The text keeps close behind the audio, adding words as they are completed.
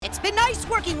Nice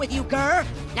working with you, Gurr.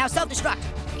 Now self-destruct.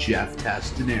 Jeff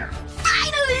Tastanero.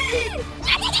 Finally!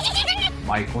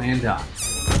 Mike Landon.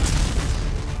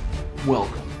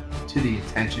 Welcome to the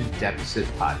Attention Deficit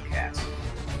Podcast.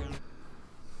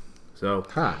 So,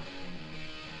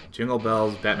 Jingle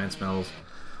bells, Batman smells.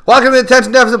 Welcome to the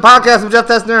Attention Deficit Podcast. I'm Jeff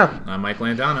Tastanero. I'm Mike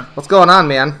Landana. What's going on,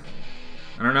 man?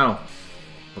 I don't know.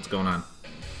 What's going on?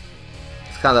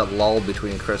 It's kind of that lull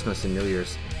between Christmas and New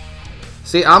Year's.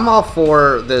 See, I'm all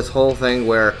for this whole thing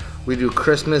where we do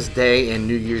Christmas Day and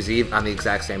New Year's Eve on the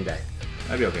exact same day.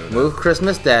 I'd be okay with Move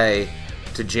Christmas Day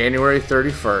to January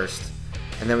 31st,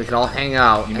 and then we can all hang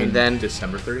out. that. You mean then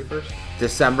December 31st?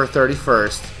 December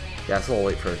 31st. Yeah, it's a little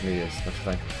late for New Year's. What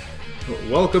you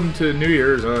think? Welcome to New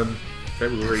Year's on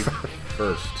February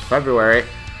 1st. February.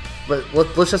 But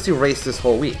let's just erase this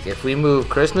whole week. If we move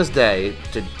Christmas Day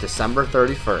to December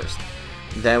 31st,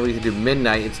 then we can do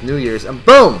midnight, it's New Year's, and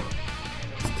boom!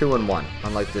 It's 2-in-1.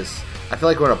 Unlike this, I feel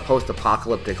like we're in a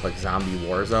post-apocalyptic, like, zombie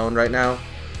war zone right now.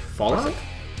 Fallout?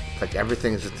 It's like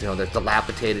everything's just, there's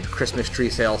dilapidated Christmas tree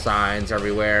sale signs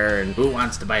everywhere, and Who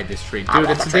wants to buy this tree? I Dude,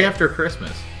 want it's the the day tree. after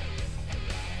Christmas.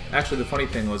 Actually, the funny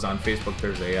thing was on Facebook,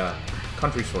 there's a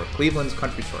country store, Cleveland's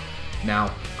country store.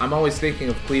 Now, I'm always thinking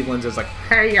of Cleveland's as like,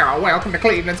 hey, y'all, welcome to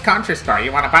Cleveland's country store.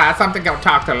 You want to buy something? Go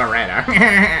talk to Loretta.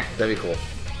 that'd be cool.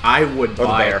 I would Or the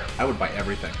buy. bear. I would buy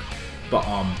everything. But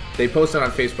they posted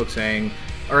on Facebook saying,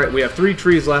 "All right, we have 3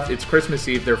 trees left. It's Christmas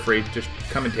Eve. They're free. Just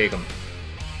come and take them."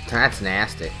 That's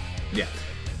nasty. Yeah.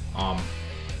 But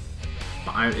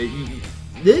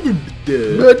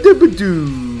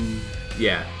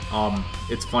yeah.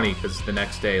 It's funny because the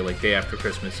next day, like day after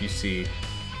Christmas, you see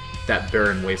that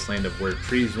barren wasteland of where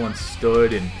trees once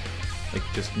stood and like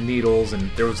just needles,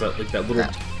 and there was that little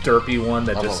Yeah. derpy one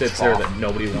that A just little sits there trough. that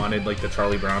nobody wanted, like the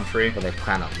Charlie Brown tree. But they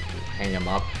kind of hang him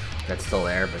up. That's still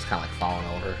there, but it's kind of like falling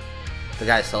over. The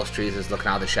guy who sells trees is looking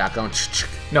out of the shotgun.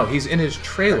 No, he's in his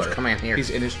trailer. Come in here. He's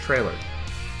in his trailer.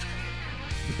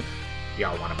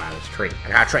 Y'all want to buy this tree? I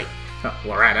got a tree.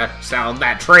 Loretta, sell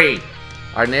that tree.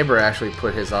 Our neighbor actually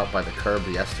put his up by the curb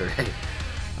yesterday.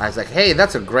 I was like, hey,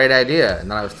 that's a great idea. And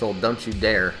then I was told, don't you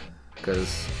dare,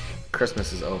 because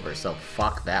Christmas is over, so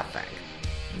fuck that thing.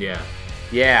 Yeah.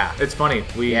 Yeah. It's funny.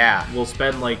 We'll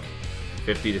spend like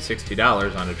 $50 to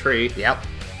 $60 on a tree. Yep.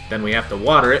 Then we have to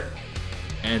water it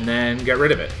and then get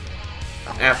rid of it.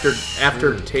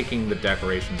 After taking the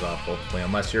decorations off, hopefully,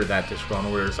 unless you're that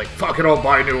disgruntled where it's like, fuck it, I'll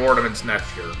buy new ornaments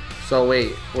next year. So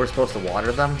wait, we're supposed to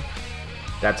water them?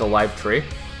 That's a live tree?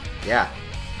 Yeah.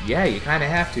 Yeah, you kind of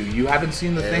have to. You haven't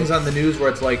seen the things on the news where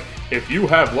it's like, if you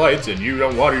have lights and you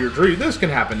don't water your tree, this can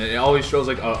happen. And it always shows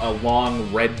like a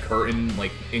long red curtain,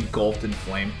 like engulfed in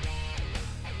flame.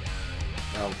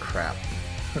 Oh, crap.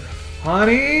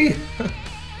 Honey!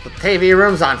 The TV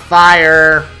room's on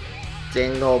fire.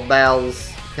 Jingle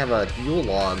bells. We have a Yule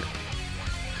log.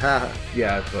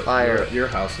 Yeah, but Fire. Your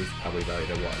house is probably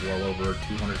valued at what, well over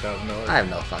 $200,000? I have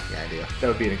no fucking idea. That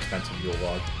would be an expensive Yule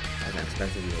log. That's an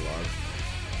expensive Yule log.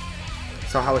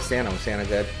 So how was Santa? Was Santa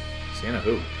good? Santa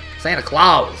who? Santa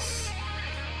Claus.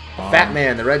 Fat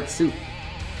man in the red suit.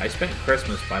 I spent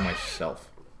Christmas by myself.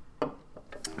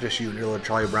 Just you and your little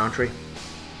Charlie Brown tree?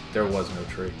 There was no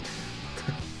tree.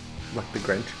 Like the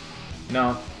Grinch?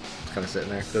 No, It's kind of sitting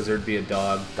there. because there'd be a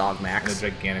dog Dog and a Max.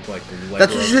 gigantic like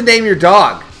That's what you should name your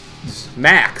dog.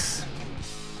 Max.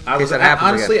 I that happens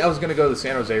honestly, again. I was gonna go the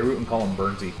San Jose route and call him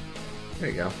Bernsey. There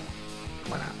you go.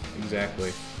 Why not?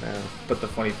 Exactly. Yeah. But the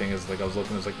funny thing is, like, I was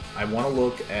looking, I was like, I want to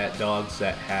look at dogs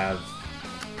that have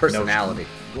Personality.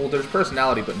 well, there's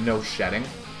personality, but no shedding.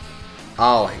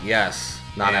 Oh, yes.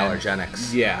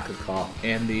 Non-allergenics. Yeah. Good call.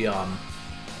 And the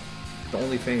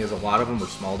only thing is, a lot of them are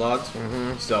small dogs.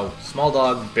 Mm-hmm. So small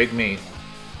dog, big me,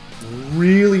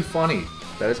 really funny.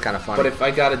 That is kind of funny. But if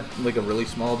I got a really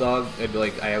small dog, I'd be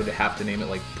like, I would have to name it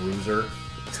like Bruiser.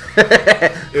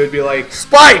 It would be like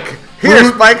Spike! Here,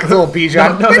 Spike, little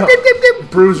Bijan. No.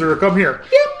 Bruiser, come here.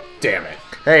 Yep. Damn it.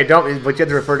 Hey, don't, but you have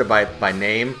to refer to by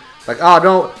name. Like, oh,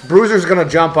 don't, Bruiser's gonna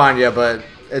jump on you, but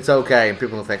it's okay. And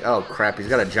people will think, oh, crap, he's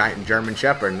got a giant German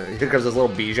Shepherd. And here comes this little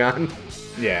Bijan.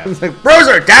 Yeah. It's like,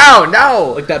 Bruiser, down!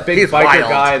 No! Like that big He's biker wild.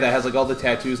 guy that has like all the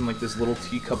tattoos and like this little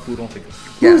teacup poodle. Like,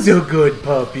 Yes. who's a good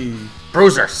puppy?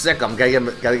 Bruiser, sick him.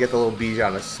 Gotta get the little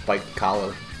Bijan a spiked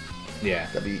collar. Yeah.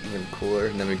 That'd be even cooler.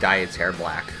 And then we dye its hair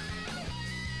black.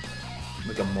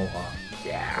 Like a mohawk.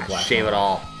 Yeah, A black shave it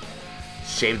mohawk. all.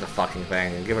 Shave the fucking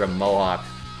thing and give it a mohawk.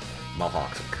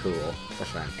 Mohawks are cool,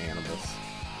 especially on animals.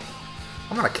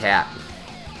 I want a cat.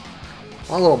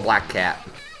 I want a little black cat.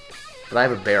 But I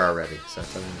have a bear already, so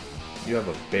it's You have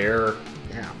a bear.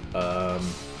 yeah. Um.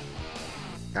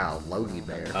 Got a Logie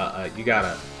bear. You got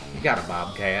a You got a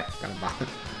bobcat. Got a bomb.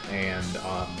 And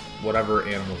whatever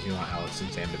animals you want Alex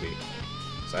and Sam to be.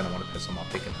 Because I don't want to piss them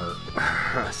off. They can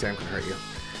hurt. Sam can hurt you.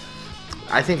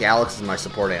 I think Alex is my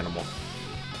support animal.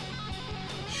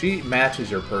 She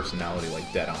matches your personality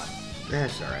like dead on. Yeah,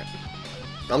 she's alright.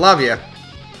 I love you.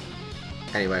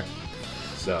 Anyway.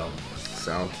 So,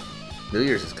 New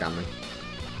Year's is coming.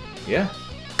 yeah.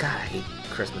 God, I hate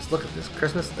Christmas. Look at this.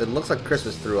 Christmas. It looks like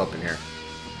Christmas threw up in here.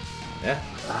 Yeah.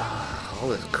 All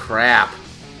this crap.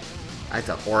 I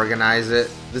have to organize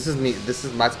it. This is me.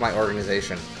 That's my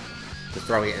organization. Just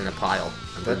throwing it in a pile.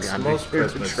 That's most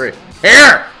Christmas.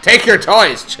 Here! Take your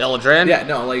toys, children! Yeah,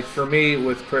 no, like, for me,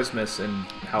 with Christmas and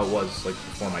how it was, like,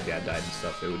 before my dad died and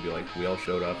stuff, it would be like, we all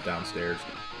showed up downstairs,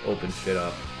 opened shit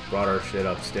up, brought our shit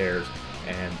upstairs,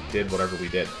 and did whatever we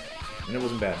did. And it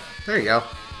wasn't bad. There you go.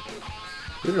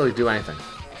 We didn't really do anything.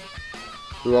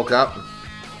 We woke up.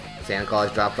 Santa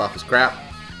Claus dropped off his crap.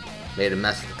 Made a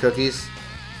mess of the cookies.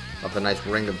 Left a nice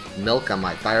ring of milk on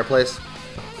my fireplace.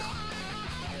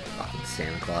 Fucking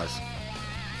Santa Claus.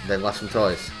 Then left some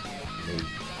toys. And he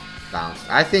bounced.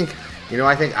 I think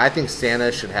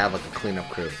Santa should have like a cleanup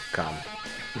crew come.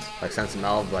 Like send some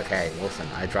elves like, hey, listen,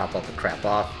 I dropped all the crap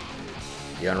off.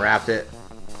 You unwrapped it.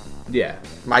 Yeah.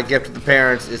 My gift to the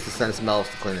parents is to send some elves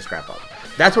to clean this crap up.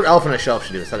 That's what Elf on a Shelf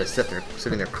should do instead of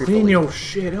sitting there creepily. Clean your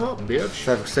shit up, bitch.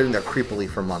 Instead of sitting there creepily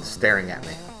for months staring at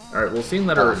me. Alright, well, seeing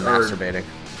that Masturbating.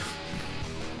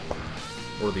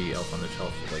 Or the Elf on the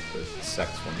Shelf, like the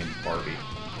sex swinging Barbie.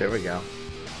 There we go.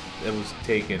 It was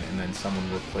taken, and then someone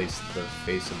replaced the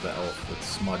face of the elf with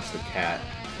Smudge the cat,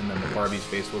 and then the Barbie's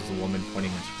face was the woman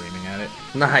pointing and screaming at it.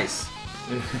 Nice.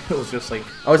 It was just like...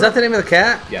 Oh, is that the name of the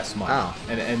cat? Yeah, Smudge. Oh.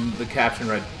 And the caption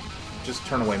read, "Just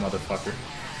turn away, motherfucker."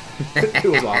 It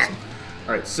was awesome.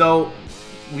 Alright, so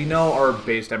we know our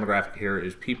base demographic here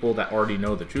is people that already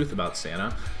know the truth about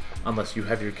Santa, unless you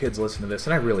have your kids listen to this,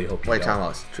 and I really hope you Wait, don't. Tom,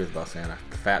 what's the truth about Santa?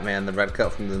 The fat man in the red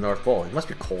coat from the North Pole. It must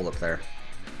be cold up there.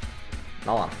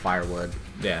 Not a lot of firewood.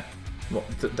 Yeah. Well,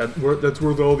 that's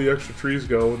where all the extra trees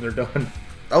go when they're done.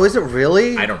 Oh, is it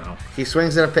really? I don't know. He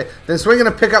swings in a pick. Then swing in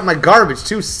a pick up my garbage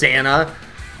too, Santa.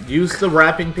 Use the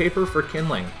wrapping paper for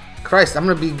kindling. Christ, I'm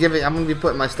gonna be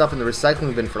putting my stuff in the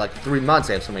recycling bin for like 3 months.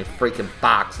 I have so many freaking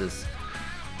boxes.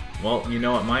 Well, you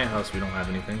know, at my house we don't have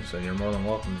anything, so you're more than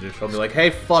welcome to just show me like, "Hey,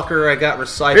 fucker, I got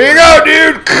recycling." Here you go,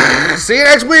 dude. See you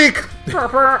next week.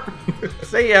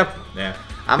 See ya. Yeah.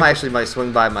 I might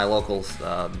swing by my local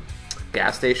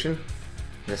gas station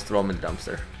and just throw them in the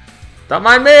dumpster. Don't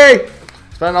mind me.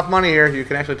 Spend enough money here. You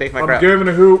can actually take my crap. I'm giving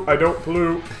a hoot. I don't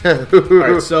pollute.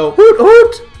 Alright, so hoot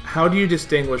hoot. How do you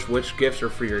distinguish which gifts are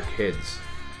for your kids?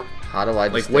 How do I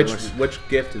Like distinguish? which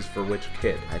gift is for which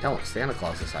kid? I don't. Santa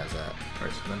Claus decides that.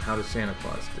 Alright, so then how does Santa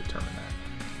Claus determine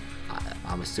that?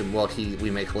 I'm assuming. Well,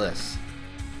 we make lists.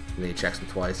 And then he checks them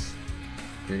twice.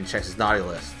 And then he checks his naughty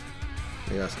list.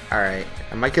 And he goes, all right.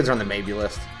 And my kids are on the maybe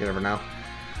list. You never know.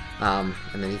 And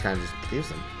then he kind of just leaves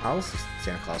them. How else is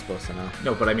Santa Claus supposed to know?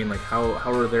 No, but I mean, like, how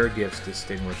are their gifts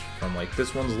distinguished from, like,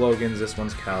 this one's Logan's, this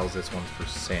one's Cal's, this one's for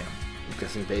Sam? I'm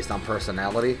guessing based on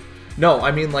personality. No,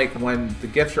 I mean, like, when the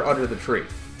gifts are under the tree,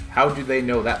 how do they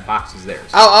know that box is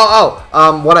theirs?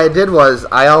 What I did was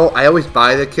I always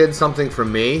buy the kids something for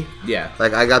me. Yeah.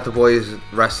 Like I got the boys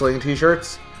wrestling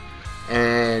T-shirts,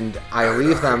 and I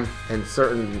leave them in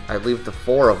certain. I leave the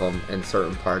 4 of them in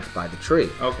certain parts by the tree.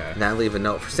 Okay. And I leave a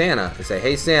note for Santa to say,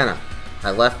 "Hey Santa,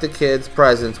 I left the kids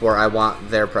presents where I want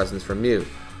their presents from you.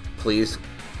 Please,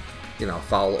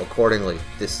 follow accordingly.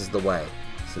 This is the way.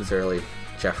 Sincerely,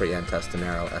 Jeffrey N.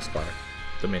 Testanero, Esquire."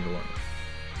 The Mandalorian.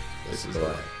 This is the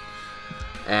way.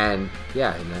 And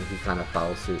yeah, and then he kind of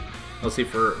follows suit. Well, see,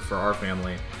 for our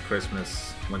family,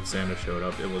 Christmas, when Santa showed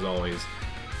up, it was always,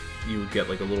 you would get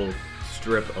like a little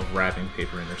strip of wrapping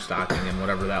paper in your stocking, and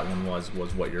whatever that one was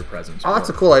what your presents were. Oh, that's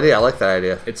a cool idea. I like that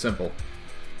idea. It's simple.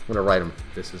 I'm gonna write him.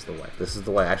 This is the way. This is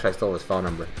the way. Actually, I stole his phone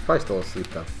number. He's probably still asleep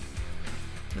though.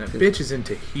 That bitch is in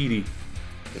Tahiti.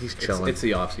 He's chilling. It's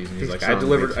the off season. He's like, chilling, I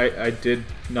delivered. I did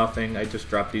nothing. I just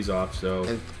dropped these off. So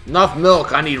And enough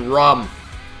milk. I need rum.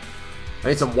 I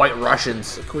need some White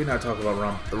Russians. can we not talk about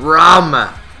rum? Rum.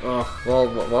 Ugh. Well,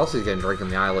 what else are you getting drink in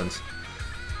the islands?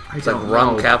 It's like don't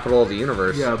rum know. capital of the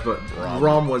universe. Yeah, but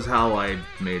rum was how I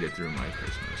made it through my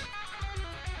Christmas.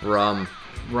 Rum.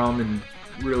 Rum and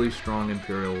really strong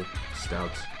imperial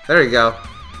stouts There you go.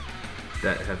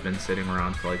 that have been sitting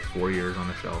around for like 4 years on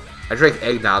the shelf. I drank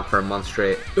eggnog for a month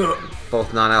straight. Ugh.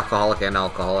 Both non-alcoholic and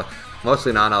alcoholic.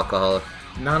 Mostly non-alcoholic.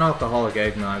 Non-alcoholic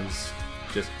eggnog is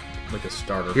just like a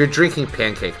starter. You're drinking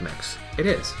pancake mix. It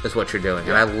is. Is what you're doing.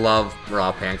 Yeah. And I love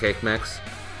raw pancake mix.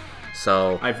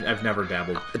 So, I've never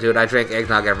dabbled. dude, I drank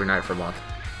eggnog every night for a month.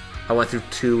 I went through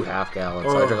 2 half gallons.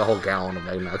 So I drank a whole gallon of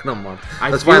eggnog in a month. I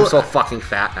That's why feel- I'm so fucking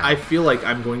fat now. I feel like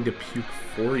I'm going to puke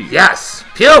for you. Yes!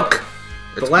 Puke!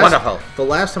 It's wonderful. The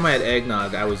last time I had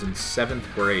eggnog, I was in 7th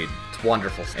grade. It's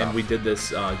wonderful stuff. And we did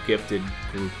this gifted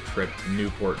group trip to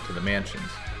Newport to the mansions.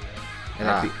 And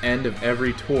at the end of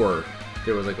every tour,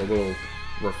 there was like a little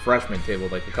refreshment table,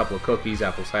 like a couple of cookies,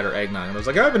 apple cider, eggnog. And I was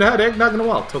like, I haven't had eggnog in a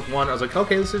while. Took one. I was like,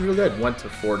 okay, this is real good. Went to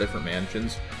 4 different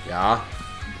mansions. Yeah.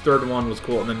 Third one was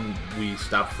cool. And then we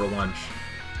stopped for lunch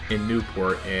in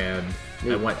Newport. And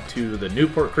I went to the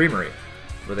Newport Creamery,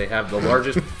 where they have the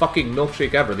largest fucking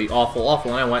milkshake ever. The awful.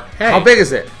 And I went, hey. How big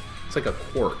is it? It's like a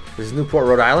quart. This is Newport,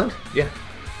 Rhode Island? Yeah.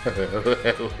 I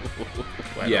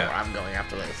know Yeah. where I'm going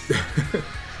after this.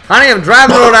 Honey, I'm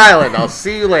driving to Rhode Island. I'll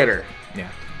see you later. Yeah.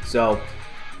 So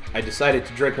I decided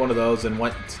to drink one of those and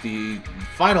went to the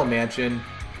final mansion,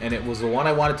 and it was the one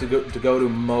I wanted to go to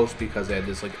most because they had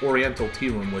this like Oriental tea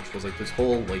room, which was like this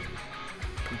whole like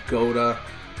pagoda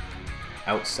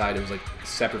outside. It was like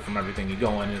separate from everything. You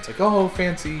go in and it's like, oh,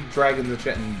 fancy dragons and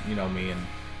shit, and you know me and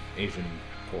Asian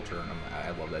culture, and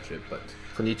I love that shit. But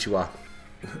Konnichiwa.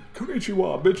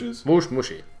 konnichiwa, bitches. Mush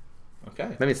mushy.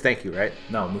 Okay. That means thank you, right?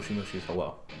 No, mushi is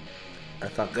hello. I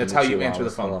thought That's how you konnichiwa answer the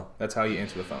was phone. hello. That's how you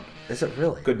answer the phone. Is it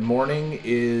really? Good morning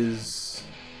is...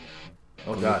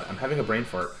 Oh, God. I'm having a brain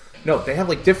fart. No, they have,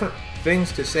 like, different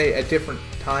things to say at different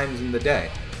times in the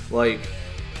day. Like,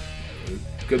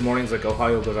 good morning's like,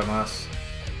 Ohayo gozaimasu.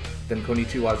 Then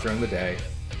konnichiwa during the day.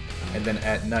 And then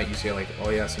at night you say, like,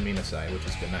 oyasumi nasai, which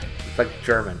is good night. It's like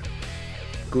German.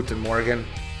 Guten Morgen.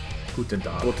 Guten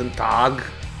Tag. Guten Tag.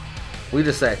 We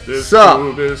just say, This sup.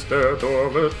 tube is dead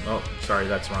of it. Oh, sorry,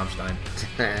 that's Rammstein.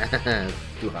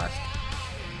 Du hast.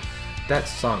 That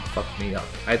song fucked me up.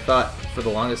 I thought for the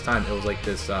longest time it was like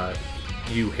this,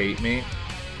 you hate me.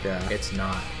 Yeah. It's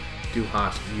not. Du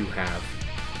hast, you have.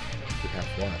 You have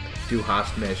what? Du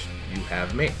hast mich, you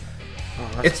have me.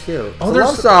 Oh, that's cute. It's All a their,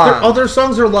 love song. all their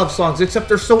songs are love songs, except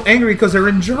they're so angry because they're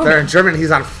in German. They're in German.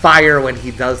 He's on fire when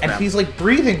he does and them. he's like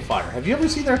breathing fire. Have you ever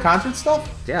seen their concert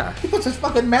stuff? Yeah. He puts his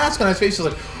fucking mask on his face. He's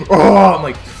like, oh, I'm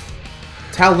like,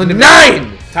 Tal Lindemann.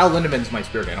 9! Tal Lindemann's my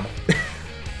spirit animal.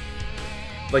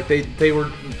 Like they were.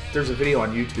 There's a video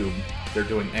on YouTube. They're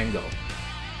doing Engo,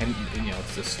 and you know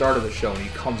it's the start of the show, and he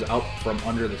comes out from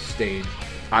under the stage.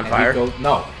 On and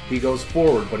fire? He goes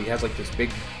forward, but he has like this big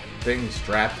thing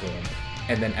strapped to him.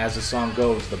 And then as the song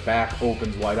goes, the back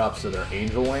opens wide up, so they're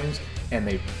angel wings, and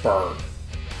they burn.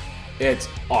 It's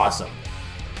awesome.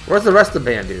 Where's the rest of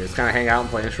the band, dude? Just kind of hang out and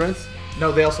play instruments?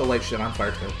 No, they also light shit on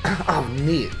fire too. Oh,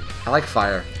 neat. I like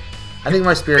fire. I think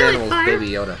my spirit animal is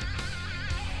Baby Yoda.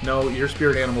 No, your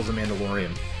spirit animal's a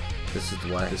Mandalorian. This is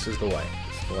the way. This is the way.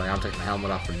 This is the way. I don't take my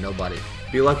helmet off for nobody.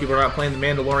 Be lucky we're not playing the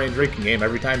Mandalorian drinking game.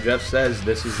 Every time Jeff says,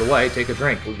 this is the way, take a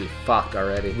drink. We'd be fucked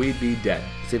already. We'd be dead.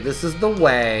 See, this is the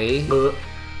way.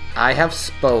 I have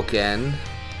spoken.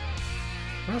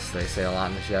 What else do they say a lot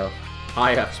in the show?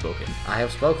 I have spoken. I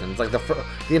have spoken. It's like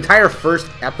the entire first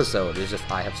episode is just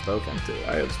I have spoken.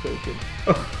 I have spoken.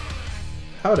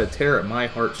 How to tear at my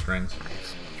heartstrings.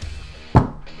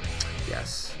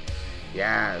 Yes.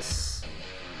 Yes.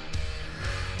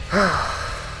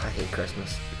 I hate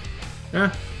Christmas.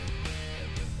 Yeah.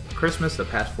 Christmas the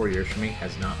past 4 years for me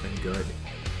has not been good.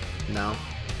 No.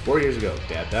 4 years ago,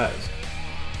 Dad dies.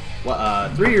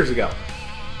 Well, 3 years ago,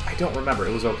 I don't remember.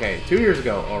 It was okay. 2 years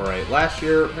ago, all right. Last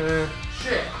year,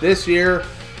 Shit. This year,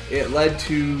 it led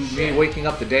to me waking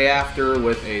up the day after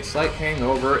with a slight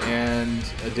hangover and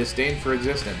a disdain for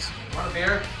existence. Want a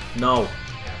beer? No.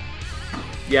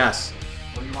 Yes.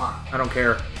 What do you want? I don't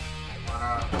care.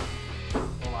 Hold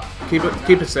on.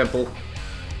 Keep it simple.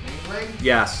 Wing?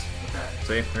 Yes.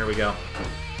 Okay. See, there we go.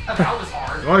 That was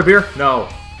hard. You want a beer? No.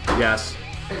 Yes.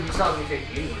 Hey, you saw me take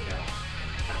the English now.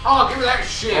 Oh, give me that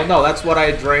shit. Well, no, that's what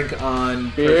I drank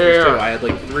on Christmas too. I had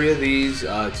like 3 of these,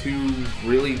 2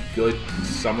 really good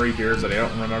summery beers that I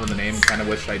don't remember the name. Kind of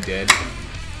wish I did.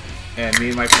 And me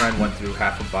and my friend went through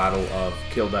half a bottle of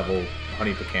Kill Devil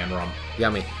Honey Pecan Rum.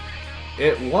 Yummy.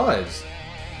 It was.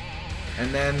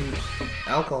 And then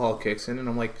alcohol kicks in, and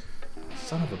I'm like,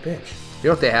 son of a bitch. You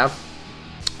know what they have?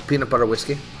 Peanut butter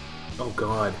whiskey. Oh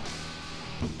God.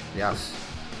 Yes.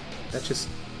 That just.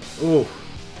 Ooh.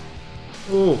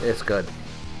 Ooh. It's good.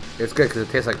 It's good because it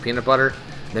tastes like peanut butter.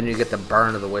 Then you get the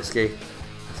burn of the whiskey.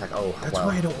 It's like, oh, That's wow.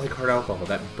 why I don't like hard alcohol.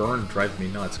 That burn drives me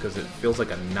nuts because it feels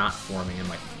like a knot forming in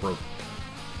my throat.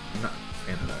 I'm not a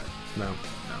fan of that. No.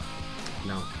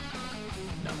 No.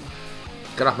 No.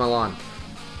 Get off my lawn.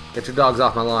 Get your dogs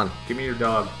off my lawn. Give me your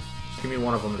dog. Just give me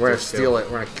one of them. We're gonna steal it.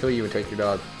 We're gonna kill you and take your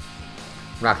dog.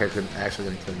 I'm not actually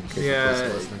going to kill you in case you're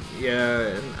listening. Yeah,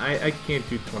 and I can't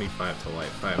do 25 to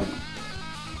life.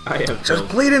 I have Just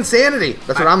bills. plead insanity.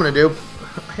 That's what I'm going to do.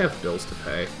 I have bills to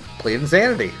pay. Plead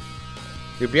insanity.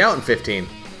 You'll be out in 15.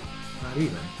 Not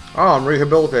even. Oh, I'm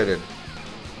rehabilitated.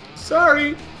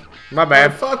 Sorry. My I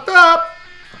bad. fucked up.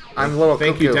 I'm a little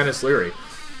Thank cuckoo. you, Dennis Leary.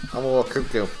 I'm a little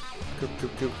cuckoo.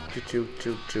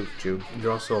 Choo.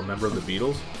 You're also a member of the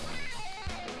Beatles?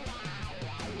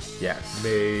 Yes.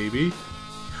 Maybe.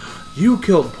 You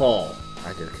killed Paul.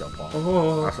 I did kill Paul.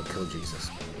 Oh. I also killed Jesus.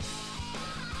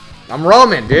 I'm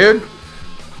Roman, dude.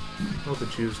 Well, the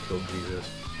Jews killed Jesus.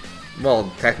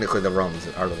 Well, technically the Romans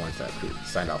are the ones that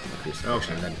signed off on the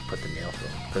crucifixion and then put the nail through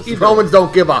them. Because the Romans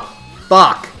don't give a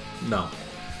fuck. No.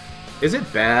 Is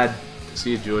it bad to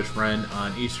see a Jewish friend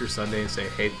on Easter Sunday and say,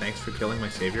 hey, thanks for killing my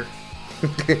savior?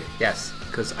 Yes.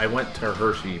 Because I went to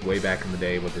Hershey way back in the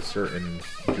day with a certain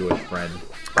Jewish friend.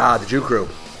 The Jew crew.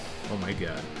 Oh my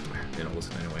god. They don't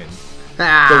listen anyway.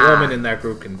 Ah, The woman in that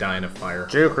group can die in a fire.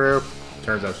 Jew crew.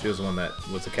 Turns out she was the one that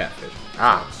was a catfish.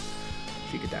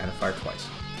 She could die in a fire twice.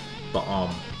 But,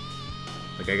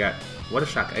 what a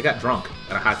shock. I got drunk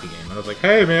at a hockey game. And I was like,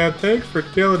 hey man, thanks for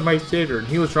killing my savior. And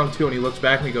he was drunk too, and he looks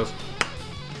back and he goes,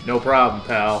 no problem,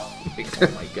 pal. Like,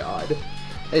 oh my god.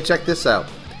 Hey, check this out.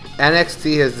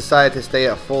 NXT has decided to stay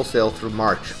at Full Sail through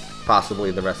March,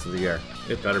 possibly the rest of the year.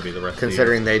 It better be the rest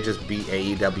Considering of the year. they just beat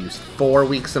AEW 4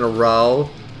 weeks in a row.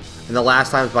 And the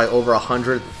last time was by over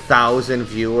 100,000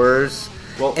 viewers.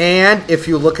 Well, and if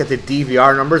you look at the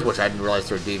DVR numbers, which I didn't realize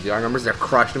they were DVR numbers, they're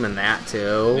crushing them in that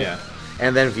too. Yeah.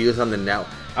 And then views on the net.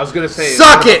 I was going to say...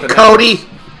 Suck it, Cody!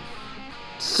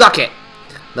 Suck it!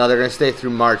 No, they're going to stay through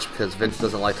March because Vince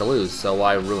doesn't like to lose, so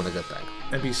why ruin a good thing?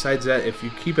 And besides that, if you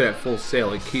keep it at Full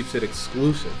Sail, it keeps it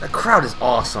exclusive. The crowd is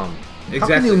awesome. Exactly. How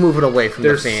can you move it away from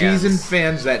There's the fans? seasoned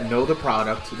fans that know the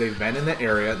product, they've been in the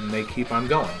area, and they keep on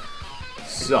going.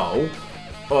 So,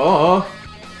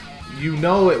 you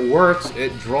know it works,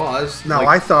 it draws. No,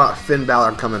 I thought Finn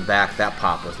Balor coming back, that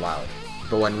pop was loud.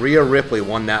 But when Rhea Ripley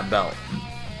won that belt,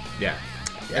 Yeah.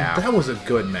 Yeah. And that was a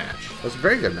good match. it was a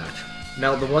very good match.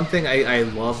 Now, the one thing I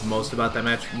loved most about that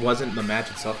match wasn't the match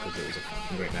itself, because it was a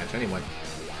fucking great match anyway.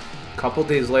 A couple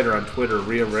days later on Twitter,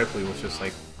 Rhea Ripley was just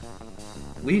like,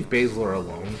 leave Baszler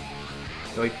alone.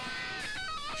 Like,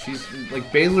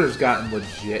 Baszler's gotten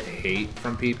legit hate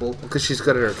from people. Because she's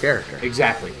good at her character.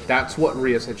 Exactly. That's what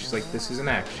Rhea said. She's like, this is an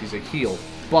act. She's a heel.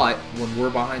 But when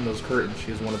we're behind those curtains,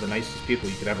 she is one of the nicest people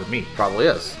you could ever meet. Probably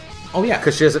is. Oh, yeah.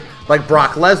 Because she isn't, like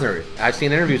Brock Lesnar. I've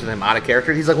seen interviews with him out of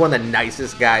character. He's like one of the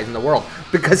nicest guys in the world.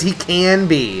 Because he can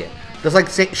be. Just like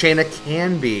Shayna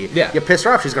can be. Yeah. You piss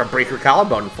her off, she's going to break her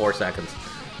collarbone in 4 seconds.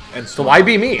 And So why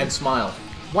be mean? And smile.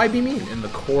 Why be mean? And the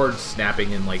cord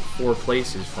snapping in like 4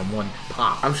 places from one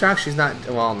pop. I'm shocked she's not.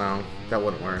 Well, no, that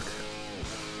wouldn't work.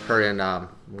 Her and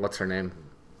what's her name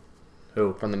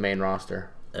Who? from the main roster?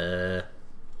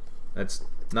 That's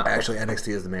not Actually, NXT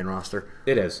is the main roster.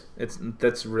 It is.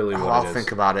 That's really what I'll it is.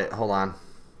 think about it. Hold on,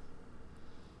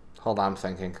 I'm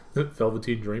thinking.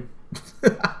 Velveteen Dream.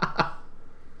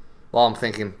 While I'm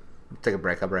thinking, take a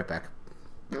break. I'll be right back.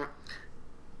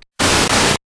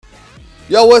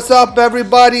 Yo, what's up,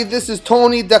 everybody? This is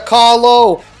Tony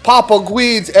DiCarlo, Papa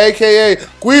Guides, a.k.a.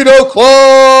 Guido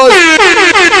Claus.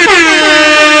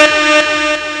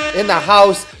 In the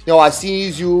house, yo, I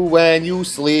sees you when you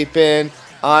sleeping.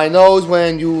 I knows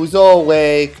when you's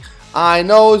awake. I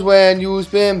knows when you's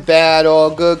been bad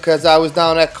or good, cause I was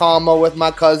down at Karma with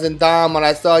my cousin Dom and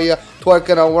I saw you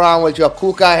twerking around with your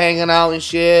kuka hanging out and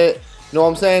shit. You know what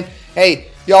I'm saying? Hey,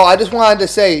 yo, I just wanted to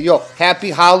say, yo, happy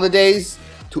holidays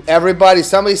to everybody.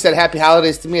 Somebody said happy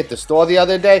holidays to me at the store the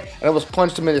other day, and I almost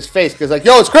punched him in his face because like,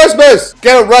 yo, it's Christmas!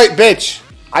 Get it right, bitch!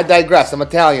 I digress. I'm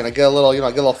Italian. I get a little,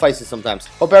 feisty sometimes.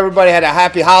 Hope everybody had a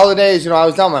happy holidays. I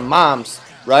was down with my mom's,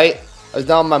 right? I was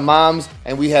down with my mom's,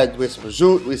 and we had some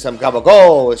prosciutto, we had some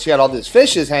gabagool, and she had all these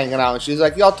fishes hanging out, and she's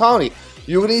like, yo, Tony,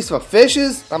 you gonna eat some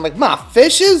fishes? I'm like, Ma,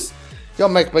 fishes? Yo,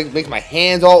 make my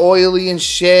hands all oily and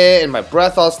shit, and my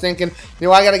breath all stinking. I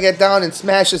gotta get down and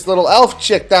smash this little elf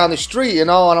chick down the street, and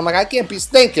I'm like, I can't be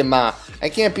stinking, Ma. I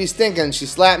can't be stinking. And she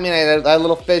slapped me, and I had a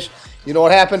little fish. You know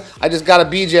what happened? I just got a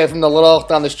BJ from the little elf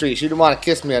down the street. She didn't want to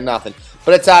kiss me or nothing.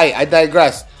 But it's alright. I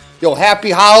digress. Yo,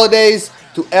 happy holidays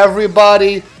to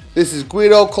everybody. This is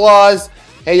Guido Claus.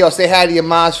 Hey, yo, say hi to your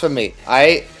moms for me,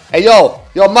 alright? Hey, yo,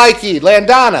 Mikey,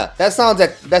 Landana. That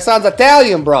sounds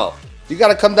Italian, bro. You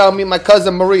gotta come down and meet my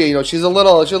cousin Maria. She's a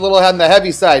little on the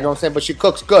heavy side, you know what I'm saying? But she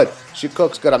cooks good.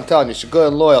 I'm telling you. She's good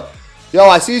and loyal. Yo,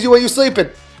 I see you when you sleeping.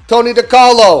 Tony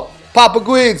DiCarlo, Papa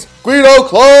Guides, Guido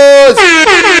Claus.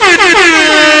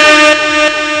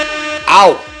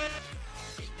 Out.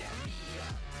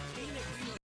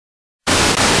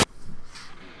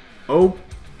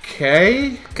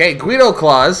 Okay. Okay, Guido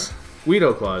Claus.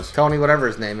 Guido Claus. Tony, whatever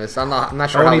his name is. I'm not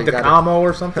sure Tony how he got DeCamo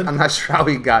or something? I'm not sure how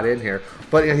he got in here.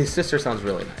 But his sister sounds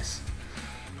really nice.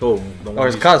 Oh, the one Or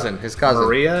his cousin.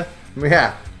 Maria?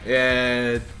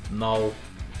 Yeah. No.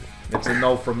 It's a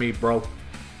no from me, bro.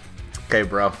 Okay,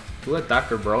 bro. Who let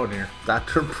Dr. Bro in here?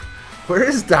 Where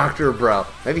is Dr. Bro?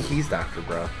 Maybe he's Dr.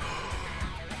 Bro.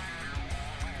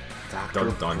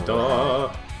 Dun dun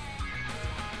dun.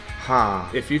 Huh.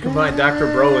 If you combine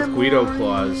Dr. Bro with Guido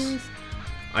Claus,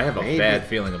 I have a Maybe. bad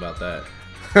feeling about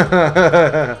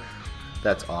that.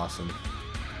 That's awesome.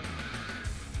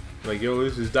 Like, yo,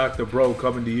 this is Dr. Bro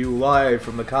coming to you live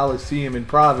from the Coliseum in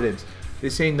Providence.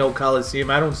 This ain't no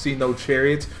Coliseum. I don't see no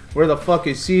chariots. Where the fuck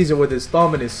is Caesar with his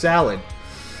thumb in his salad?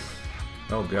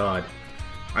 Oh, God.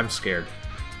 I'm scared.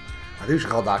 I think we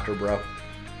should call Dr. Bro.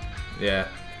 Yeah.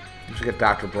 We should get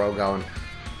Dr. Bro going.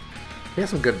 He has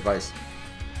some good advice.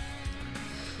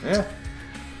 Yeah.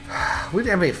 We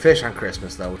didn't have any fish on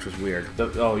Christmas, though, which was weird.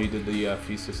 You did the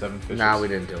Feast of Seven Fishes? Nah, we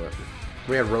didn't do it.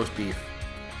 We had roast beef.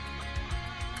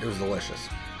 It was delicious.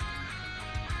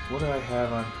 What did I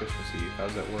have on Christmas Eve?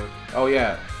 How's that work? Oh,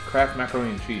 yeah. Kraft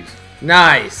macaroni and cheese.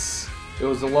 Nice! It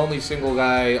was the lonely single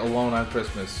guy alone on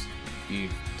Christmas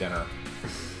Eve dinner.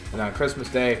 And on Christmas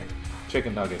Day,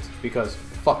 chicken nuggets. Because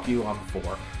fuck you, I'm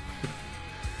 4.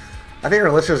 I think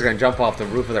our listeners are going to jump off the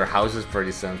roof of their houses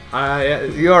pretty soon.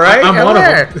 You alright? I'm one of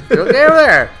them. You okay over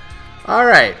there?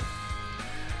 Alright.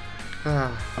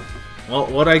 Well,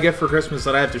 what I get for Christmas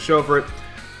that I have to show for it,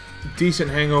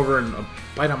 decent hangover and a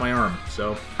bite on my arm.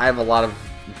 So I have a lot of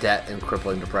debt and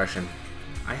crippling depression.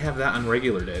 I have that on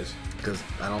regular days. Because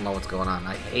I don't know what's going on.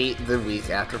 I hate the week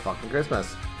after fucking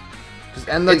Christmas. Just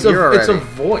end the year already. It's a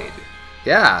void.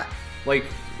 Yeah. Like,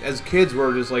 as kids,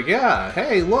 we're just like, yeah,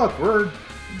 hey, look, we're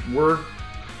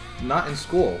not in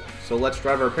school, so let's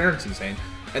drive our parents insane.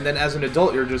 And then as an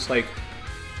adult, you're just like,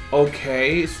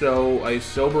 okay, so I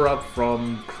sober up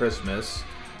from Christmas,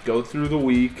 go through the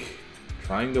week,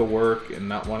 trying to work and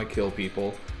not want to kill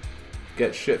people,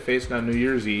 get shit-faced on New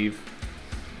Year's Eve,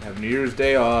 have New Year's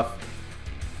Day off,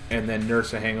 and then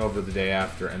nurse a hangover the day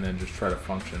after, and then just try to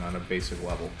function on a basic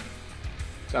level.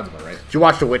 Sounds about right. Did you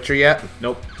watch The Witcher yet?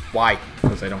 Nope. Why?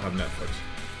 Because I don't have Netflix.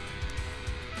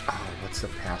 Oh, what's the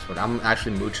password? I'm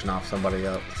actually mooching off somebody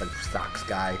else. It's like Stocks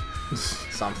Guy.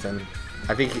 Something.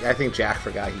 I think Jack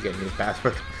forgot he gave me his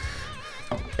password.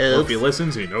 Well, if he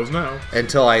listens, he knows now.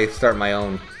 Until I start my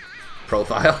own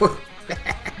profile.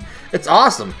 It's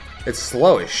awesome. It's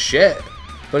slow as shit.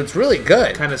 But it's really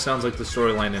good. It kind of sounds like the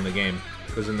storyline in the game.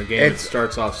 Because in the game, it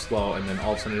starts off slow, and then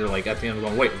all of a sudden you're like, at the end,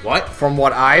 going, wait, what? From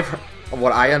what I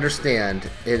understand,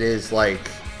 it is like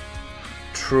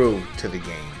true to the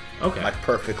game. Okay. Like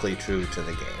perfectly true to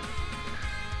the game.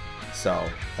 So,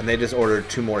 and they just ordered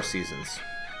 2 more seasons.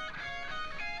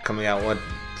 Coming out,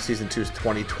 season 2 is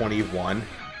 2021.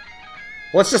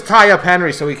 Let's just tie up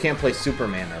Henry so he can't play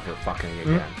Superman ever fucking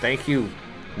again. Thank you,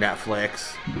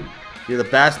 Netflix. You're the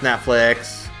best,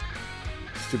 Netflix.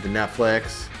 Stupid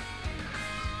Netflix.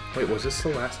 Wait, was this the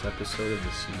last episode of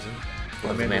the season?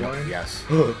 Of the Mandalorian? Yes.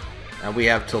 And we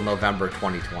have till November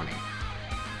 2020.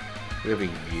 We have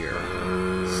a year.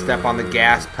 Step on the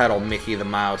gas pedal, Mickey the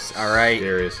Mouse. All right.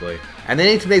 Seriously. And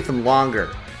they need to make them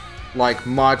longer, like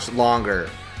much longer.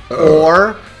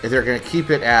 Or if they're going to keep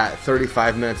it at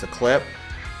 35 minutes a clip,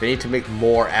 they need to make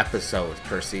more episodes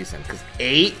per season. Because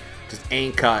 8 just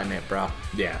ain't cutting it, bro.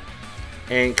 Yeah.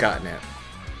 Ain't cutting it.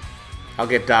 I'll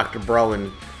get Dr. Bro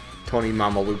and Tony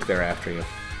Mama Luke there after you.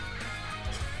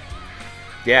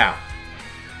 Yeah.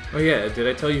 Oh, yeah. Did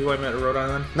I tell you who I met at Rhode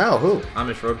Island? No, who?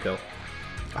 Amish Roadkill.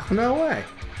 Oh, no way.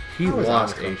 He How is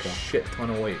lost Amish a Roadkill? shit ton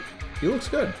of weight. He looks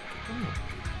good.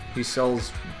 He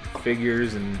sells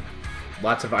figures and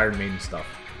lots of Iron Maiden stuff.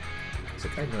 He's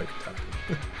like, I know I can talk to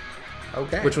him.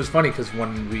 Okay. Which was funny because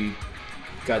when we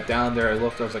got down there, I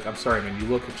looked, I was like, I'm sorry, man, you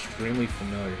look extremely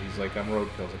familiar. He's like, I'm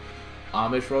Roadkill. I was like,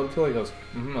 Amish Roadkill? He goes,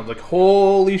 I was like,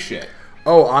 holy shit.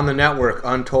 Oh, on the network,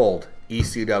 Untold,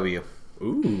 ECW.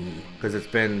 Ooh. Because it's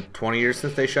been 20 years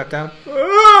since they shut down.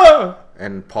 Ah!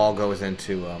 And Paul goes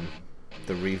into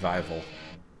the revival.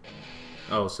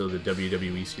 Oh, so the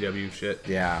WWE CW shit?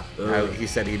 Yeah. He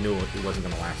said he knew it wasn't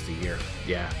going to last a year.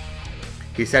 Yeah.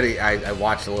 He said, I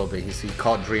watched a little bit. He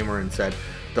called Dreamer and said,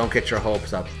 don't get your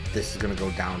hopes up. This is going to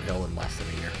go downhill in less than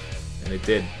a year. And it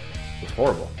did. It was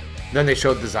horrible. Then they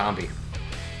showed the zombie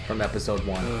from episode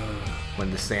 1 when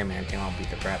the Sandman came out and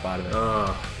beat the crap out of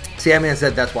it. Sandman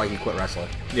said that's why he quit wrestling.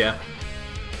 Yeah.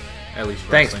 At least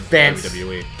Thanks, wrestling Vince.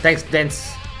 WWE. Thanks,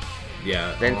 Vince.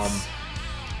 Yeah. Vince.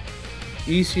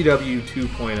 ECW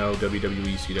 2.0, WWE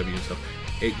ECW and stuff.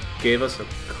 It gave us a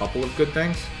couple of good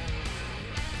things.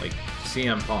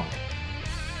 CM Punk.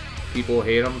 People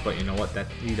hate him, but you know what? That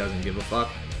he doesn't give a fuck.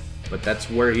 But that's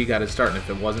where he got his start. And if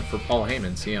it wasn't for Paul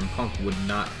Heyman, CM Punk would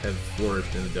not have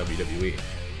flourished in the WWE.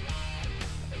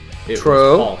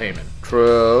 True. Was Paul Heyman.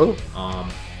 True.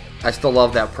 I still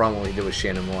love that promo he did with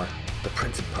Shannon Moore. The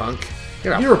Prince of Punk.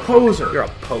 You're a poser. You're a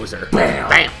poser. Bam.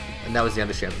 Bam. And that was the end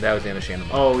of Shannon.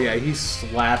 Moore. Oh yeah, he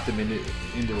slapped him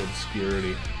into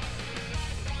obscurity.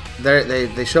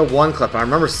 They show one clip. And I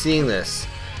remember seeing this.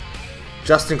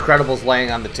 Just Incredible's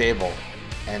laying on the table,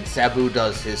 and Sabu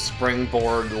does his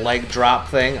springboard leg drop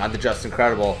thing on the Just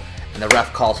Incredible, and the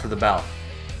ref calls for the bell.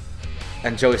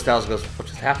 And Joey Styles goes, "What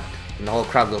just happened?" And the whole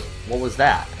crowd goes, "What was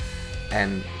that?"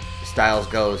 And Styles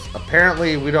goes,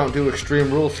 "Apparently we don't do Extreme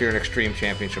Rules here in Extreme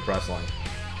Championship Wrestling."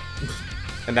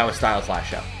 And that was Styles' last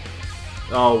show.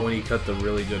 Oh, when he cut the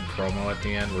really good promo at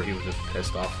the end where he was just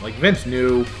pissed off. Like, Vince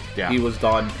knew he was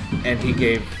done, and he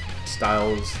gave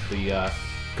Styles the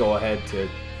go ahead to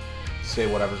say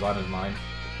whatever's on his mind.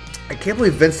 I can't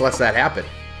believe Vince lets that happen.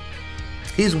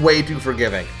 He's way too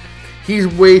forgiving. He's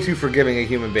way too forgiving a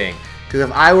human being. Because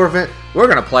if I were Vince... We're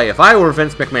going to play If I Were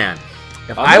Vince McMahon.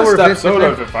 If I were Vince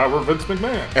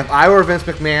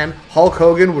McMahon, Hulk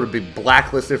Hogan would be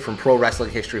blacklisted from pro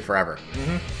wrestling history forever.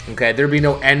 Mm-hmm. Okay, there'd be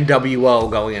no NWO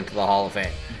going into the Hall of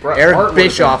Fame. Bret Hart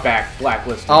Bischoff back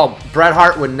blacklisted. Oh, Bret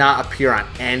Hart would not appear on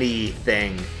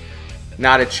anything.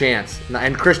 Not a chance.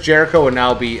 And Chris Jericho would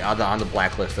now be on the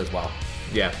blacklist as well.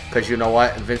 Yeah. Because you know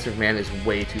what? Vince McMahon is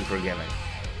way too forgiving.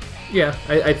 Yeah,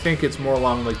 I think it's more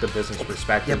along like the business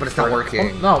perspective. Yeah, but it's not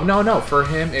working. No. For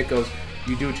him, it goes,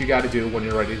 you do what you got to do when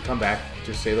you're ready to come back.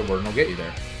 Just say the word and I'll get you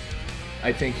there.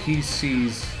 I think he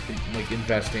sees like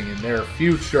investing in their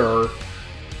future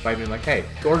by being like, hey,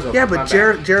 doors open. Yeah, but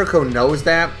Jericho knows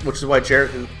that, which is why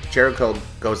Jericho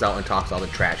goes out and talks all the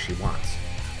trash he wants.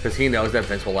 Because he knows that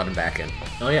Vince will let him back in.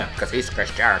 Oh, yeah. Because he's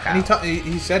Chris Jericho. And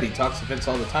he said he talks to Vince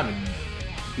all the time, and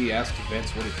he asked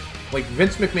Vince like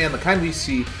Vince McMahon, the kind we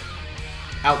see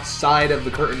outside of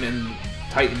the curtain in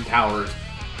Titan Towers,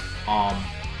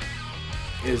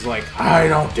 is like, I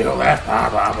don't do that, blah,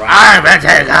 blah, blah.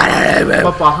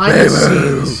 But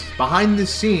behind the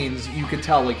scenes, you could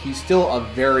tell, like, he's still a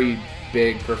very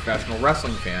big professional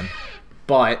wrestling fan,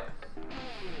 but,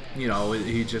 you know,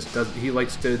 he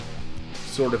likes to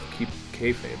sort of keep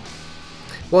kayfabe.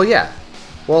 Well, yeah.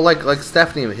 Well, like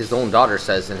Stephanie, his own daughter,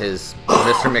 says in his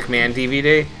Mr. McMahon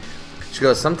DVD, she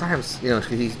goes, sometimes, you know,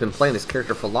 he's been playing this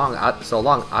character for so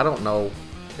long, I don't know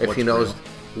if he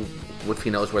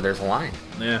knows where there's a line.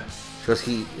 Yeah. She goes,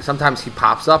 sometimes he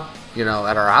pops up, you know,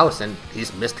 at our house, and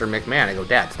he's Mr. McMahon. I go,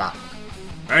 Dad, stop.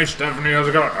 Hey, Stephanie, how's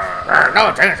it going? No,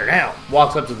 attention now.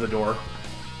 Walks up to the door,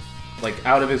 like,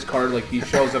 out of his car, like, he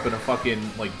shows up in a fucking,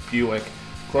 like, Buick.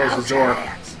 Close the door.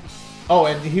 Oh,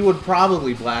 and he would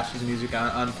probably blast his music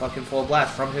on fucking full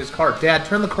blast from his car. Dad,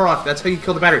 turn the car off. That's how you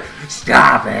kill the battery.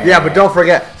 Stop it. Yeah, but don't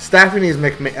forget, Stephanie's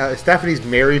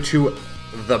married to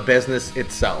the business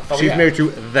itself. She's married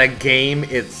to the game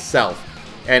itself.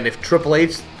 And if Triple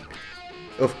H,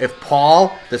 if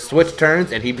Paul, the switch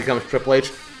turns and he becomes Triple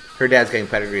H, her dad's getting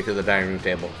pedigree to the dining room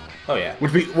table. Oh, yeah.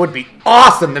 Would be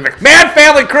awesome. The McMahon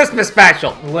Family Christmas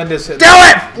Special. Linda's sitting Do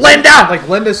it, Linda! Like,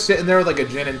 Linda's sitting there with, like, a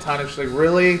gin and tonic. She's like,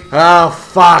 really? Oh,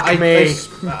 fuck me.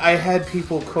 I had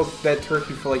people cook that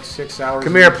turkey for, like, 6 hours.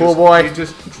 Come here, pool boy. You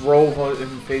just drove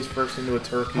him face first into a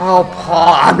turkey. Oh,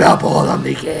 Paul, I'm not Paul on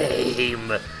the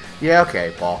game. Yeah,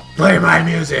 okay, Paul. Play my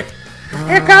music.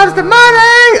 Here comes the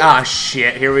money! Oh,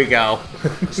 shit, here we go.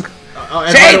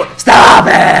 Shane, stop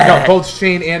it! No, both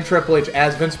Shane and Triple H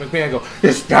as Vince McMahon go,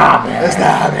 stop it!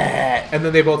 Stop it! And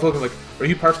then they both look like, are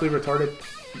you partially retarded?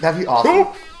 That'd be awesome.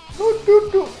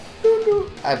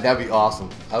 That'd be awesome.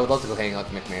 I would love to go hang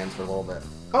out with McMahon's for a little bit.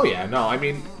 Oh, yeah, no, I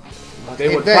mean,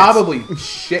 they would probably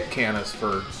shit can us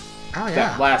for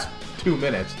that last 2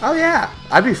 minutes. Oh, yeah.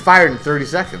 I'd be fired in 30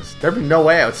 seconds. There'd be no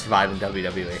way I would survive in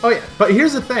WWE. Oh, yeah. But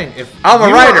here's the thing. If I'm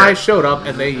a writer. Or I showed up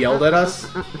and they yelled at us,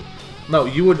 no,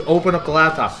 you would open up the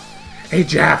laptop. Hey,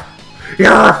 Jeff, you're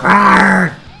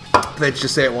fired. Bitch,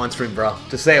 just say it once for me, bro.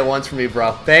 Just say it once for me,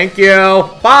 bro. Thank you.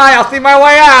 Bye. I'll see my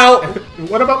way out.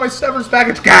 What about my severance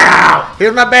package? Get out.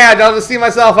 Here's my badge. I'll just see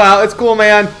myself out. It's cool,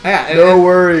 man. Yeah, no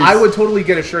worries. I would totally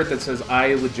get a shirt that says,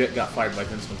 I legit got fired by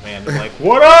Vince McMahon. They're like,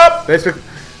 what up?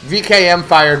 VKM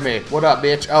fired me. What up,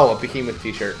 bitch? Oh, a Behemoth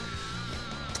t-shirt.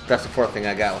 That's the fourth thing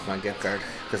I got with my gift card.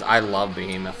 Because I love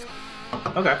Behemoth.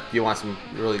 Okay. You want some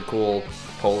really cool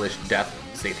Polish death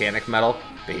satanic metal?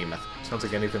 Behemoth. Sounds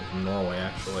like anything from Norway,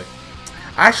 actually.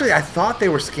 Actually, I thought they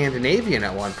were Scandinavian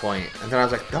at one point. And then I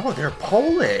was like, no, they're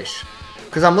Polish.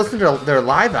 Because I'm listening to their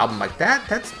live album like,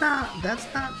 that's not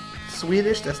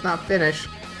Swedish, that's not Finnish.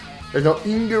 There's no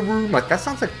Ingeru. Like, that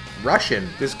sounds like Russian.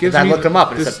 This gives I me looked them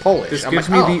up and it said Polish. This I'm gives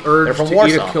like, me the urge they're to from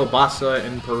Warsaw. eat a kielbasa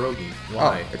and pierogi.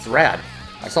 Why? Oh, it's rad.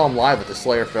 I saw him live at the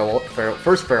Slayer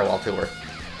first farewell tour.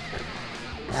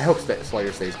 I hope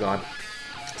Slayer stays gone.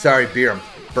 Sorry, beer. I'm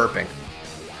burping.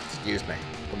 Excuse me.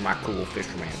 With my cool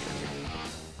fisherman jersey.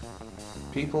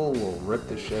 People will rip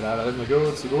the shit out of it. Like, oh,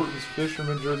 it's the Orton's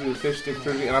fisherman jersey, the fish stick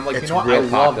jersey. And I'm like, It's you know what? real I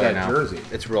love popular that now. jersey.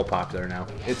 It's real popular now.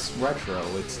 It's retro.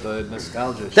 It's the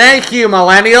nostalgia shit. Thank you,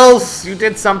 millennials. You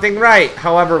did something right.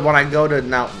 However, when I go to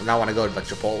now when I go to like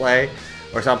Chipotle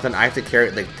or something, I have to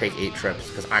take 8 trips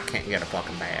because I can't get a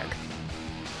fucking bag.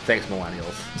 Thanks,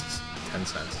 millennials. 10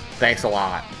 cents. Thanks a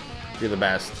lot. You're the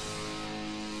best.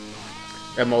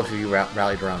 And most of you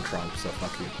rallied around Trump, so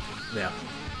fuck you. Yeah.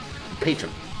 Impeach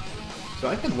him. So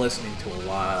I've been listening to a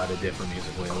lot of different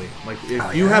music lately. Like,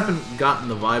 if you haven't gotten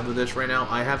the vibe of this right now,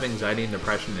 I have anxiety and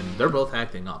depression, and they're both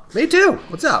acting up. Me too.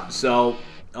 What's up? So,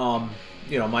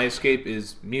 my escape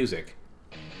is music.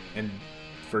 And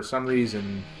for some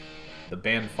reason, the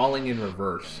band Falling in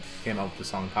Reverse came out with the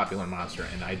song Popular Monster,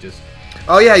 and I just...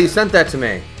 Oh, yeah, you sent that to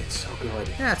me. It's so good.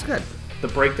 Yeah, it's good. The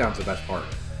breakdown's the best part.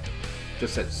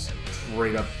 Just that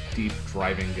straight up deep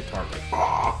driving guitar, like,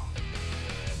 ah.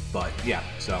 But, yeah,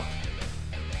 so...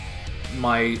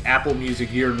 My Apple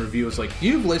Music year in review is like,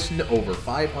 you've listened to over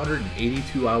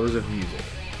 582 hours of music.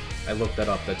 I looked that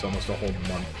up. That's almost a whole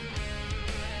month.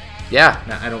 Yeah.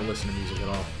 Now, I don't listen to music at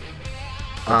all.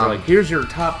 But they're like, here's your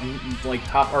top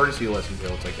artists you listen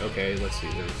to. It's like, okay, let's see.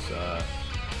 There's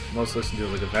most listened to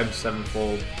like Avenged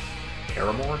Sevenfold,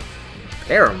 Paramore.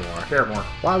 Paramore.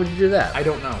 Why would you do that? I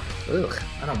don't know. Ugh.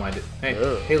 I don't mind it. Hey,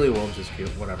 Ugh. Haley Williams is cute.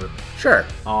 Whatever. Sure.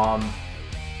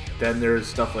 Then there's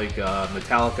stuff like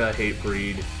Metallica,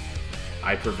 Hatebreed,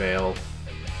 I Prevail,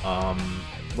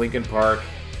 Linkin Park.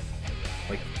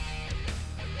 Like,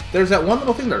 there's that one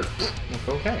little thing there.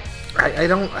 Okay. I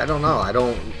don't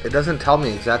know. It doesn't tell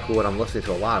me exactly what I'm listening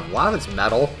to a lot of. A lot of it's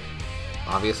metal,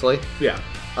 obviously. Yeah.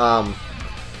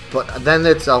 But then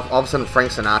it's all of a sudden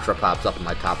Frank Sinatra pops up in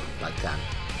my top like 10.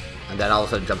 And then all of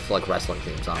a sudden jumps to like wrestling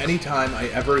theme songs. Anytime I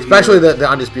ever Especially the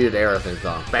Undisputed Era theme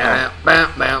song. Bam,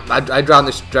 bam, bam. I drive down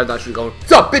the street going,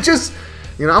 "What's up, bitches?"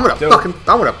 You know, I'm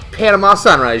gonna Panama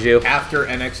Sunrise you. After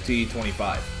NXT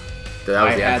 25, That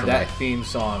was I the end had for that me. theme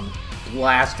song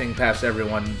blasting past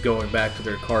everyone going back to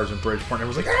their cars in Bridgeport. And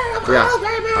everyone's like, Yeah.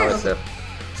 baby! I was there.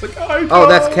 It's like, I know. Oh,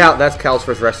 that's Cal's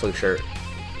first wrestling shirt.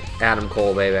 Adam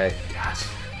Cole, baby. Yes.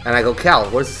 And I go, Cal,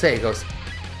 what does it say? He goes,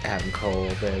 Adam Cole,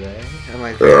 baby. I'm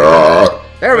like,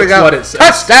 there we That's go. what it says.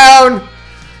 Touchdown!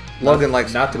 Logan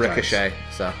likes not the Ricochet,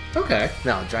 so. Okay.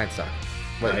 No, Giants suck.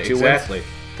 What, Yeah, 2 exactly. wins?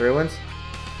 3 wins?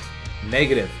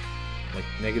 Negative. Like,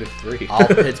 -3. All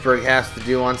Pittsburgh has to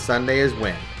do on Sunday is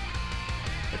win.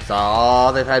 It's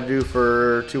all they've had to do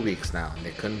for 2 weeks now. And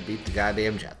they couldn't beat the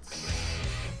goddamn Jets.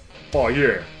 Oh,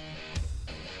 yeah.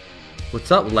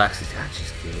 What's up, Lexi? God,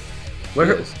 she's cute. When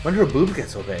did her boobs get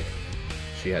so big?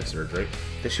 She had surgery.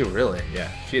 Did she really? Yeah,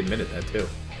 she admitted that, too.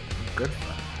 Good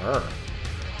for her.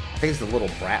 I think it's the little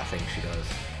brat thing she does.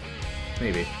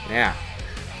 Maybe. Yeah.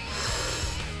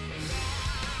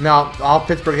 No, all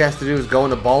Pittsburgh has to do is go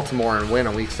into Baltimore and win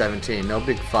on Week 17. No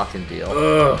big fucking deal.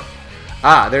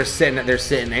 Ugh. They're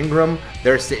sitting Ingram.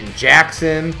 They're sitting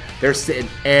Jackson. They're sitting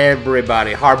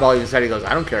everybody. Harbaugh even said, he goes,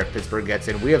 I don't care if Pittsburgh gets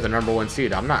in. We have the number 1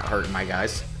 seed. I'm not hurting my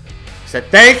guys. He said,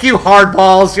 thank you,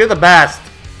 hardballs. You're the best.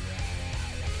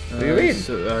 What do you mean?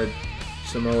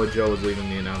 Samoa Joe is leaving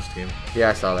the announced team Yeah,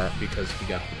 I saw that. because he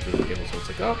got put through the cable, so it's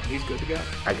like, oh, he's good to go.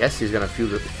 I guess he's going to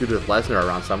feud with Lesnar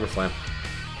around SummerSlam.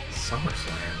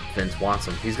 SummerSlam. Vince wants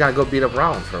him. He's got to go beat up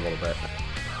Rollins for a little bit.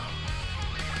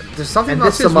 There's something And about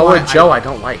this is Samoa why Joe I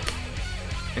don't like.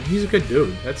 And he's a good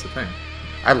dude. That's the thing.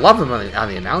 I love him on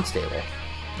the announce table.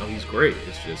 No, he's great.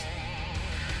 It's just,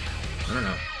 I don't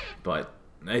know. But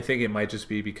I think it might just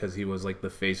be because he was like the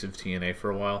face of TNA for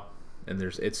a while, and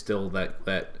it's still that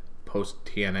post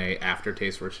TNA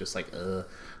aftertaste where it's just like, ugh.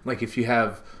 Like if you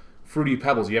have Fruity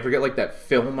Pebbles, you ever get like that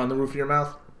film on the roof of your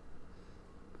mouth?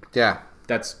 Yeah.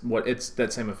 It's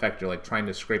that same effect. You're like trying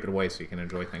to scrape it away so you can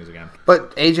enjoy things again.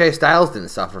 But AJ Styles didn't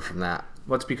suffer from that.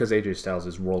 Well, it's because AJ Styles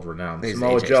is world renowned. He's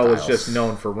Samoa AJ Joe is Styles. just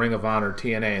known for Ring of Honor,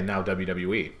 TNA, and now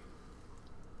WWE.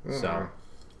 So,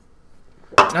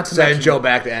 not to Send mention, Joe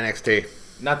back to NXT.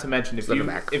 not to mention Send him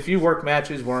back. if you work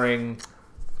matches wearing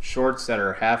shorts that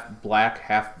are half black,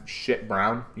 half shit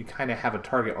brown, you kind of have a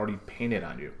target already painted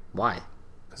on you Why?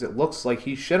 because it looks like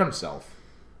he shit himself.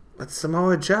 That's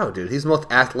Samoa Joe, dude. He's the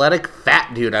most athletic,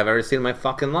 fat dude I've ever seen in my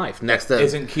fucking life. Next to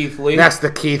Isn't Keith Lee?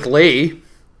 Keith Lee.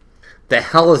 The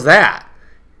hell is that?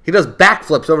 He does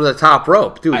backflips over the top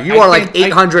rope. Dude, you are like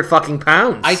 800 fucking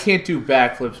pounds. I can't do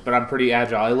backflips, but I'm pretty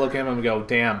agile. I look at him and go,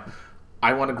 damn,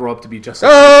 I want to grow up to be just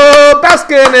like Oh, bask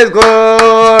in his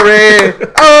glory.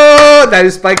 Oh, that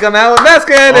is Spike him out. Bask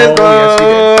in his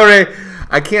glory. Yes,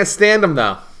 I can't stand him,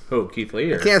 though. Who, Keith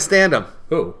Lee? I can't stand him.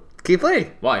 Who? Keith Lee.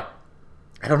 Why?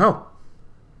 I don't know.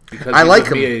 Because I like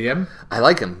him. BAM? I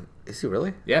like him. Is he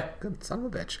really? Yeah. Good son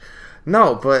of a bitch.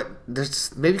 No, but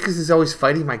there's maybe because he's always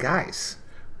fighting my guys.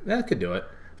 That could do it.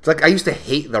 It's like I used to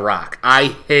hate The Rock.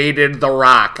 I hated The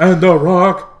Rock. And The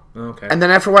Rock. Okay. And then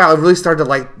after a while, I really started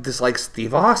to dislike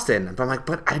Steve Austin. But I'm like,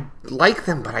 but I like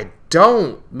them, but I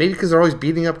don't. Maybe because they're always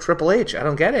beating up Triple H. I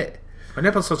don't get it. My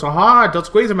nipples are so hard. Don't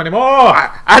squeeze them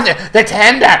anymore. They're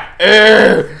tender.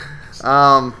 Ugh.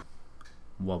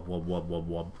 Wub, wub, wub, wub,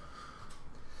 wub.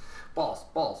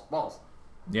 Balls.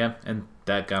 Yeah, and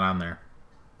that got on there.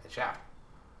 It's out.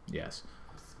 Yes.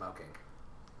 I'm smoking.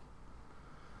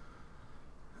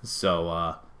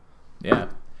 So, yeah.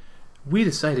 We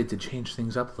decided to change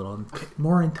things up a little and get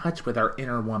more in touch with our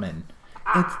inner woman.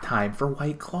 It's time for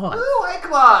White Claws. Ooh, White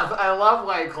Claws. I love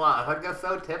White Claws. I get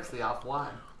so tipsy off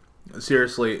wine.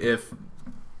 Seriously, if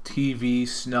TV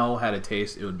snow had a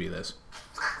taste, it would be this.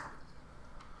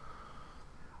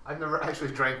 I've never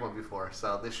actually drank one before,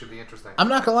 so this should be interesting. I'm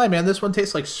not gonna lie, man. This one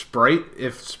tastes like Sprite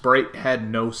if Sprite had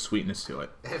no sweetness to it.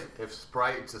 If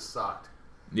Sprite just sucked.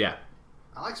 Yeah.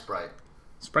 I like Sprite.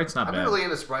 Sprite's not I've bad. been really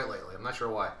into Sprite lately. I'm not sure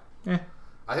why. Eh.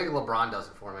 I think LeBron does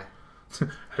it for me.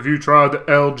 Have you tried the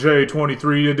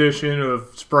LJ23 edition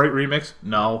of Sprite Remix?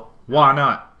 No. Why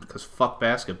not? Because fuck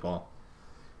basketball.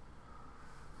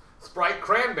 Sprite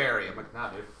cranberry. I'm like, nah,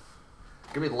 dude.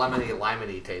 Give me the lemony,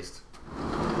 limey taste.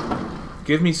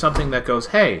 Give me something that goes,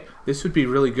 hey, this would be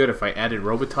really good if I added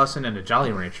Robitussin and a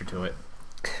Jolly Rancher to it.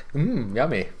 Mmm,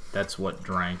 yummy. That's what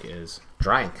drank is.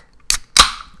 Drank.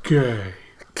 Gay.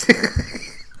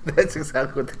 That's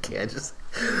exactly what the can just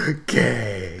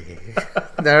gay.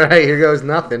 Alright, here goes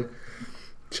nothing.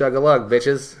 Chug a lug,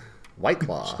 bitches. White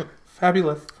Claw.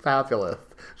 Fabulous. Fabulous.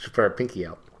 Should put our pinky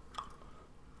out.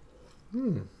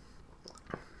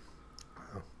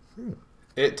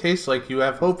 It tastes like you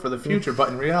have hope for the future, but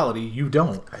in reality, you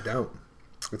don't. I don't.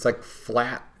 It's like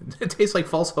flat. It tastes like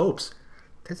false hopes.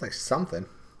 It tastes like something.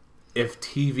 If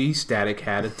TV static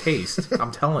had a taste,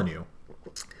 I'm telling you.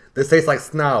 This tastes like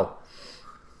snow.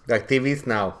 Like TV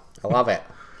snow. I love it.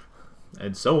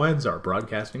 And so ends our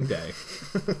broadcasting day.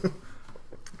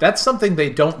 That's something they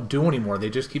don't do anymore. They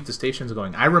just keep the stations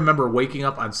going. I remember waking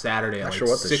up on Saturday at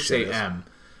 6 a.m.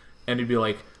 and it'd be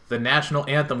like the national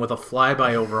anthem with a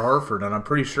flyby over Hartford. And I'm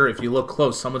pretty sure if you look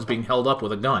close, someone's being held up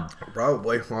with a gun.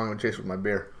 Probably. I'm going to chase with my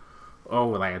beer.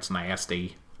 Oh, that's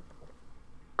nasty.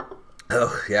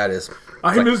 Oh, yeah, it is.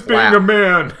 I miss being a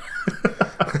man.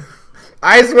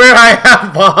 I swear I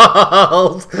have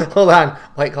balls. Hold on.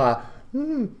 White Claw.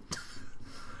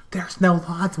 There's no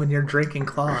laws when you're drinking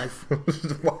claws.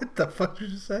 What the fuck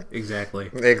did you say? Exactly.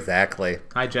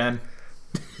 Hi, Jen.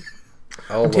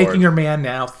 Oh, I'm taking your man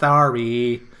now.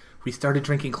 Sorry. We started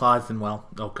drinking claws and, well,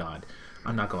 oh, God.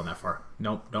 I'm not going that far.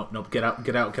 Nope. Get out.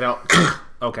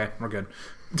 Okay, we're good.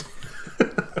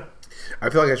 I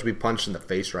feel like I should be punched in the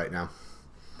face right now.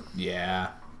 Yeah.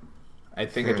 I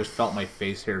think I just felt my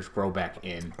face hairs grow back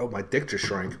in. Oh, my dick just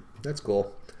shrank. That's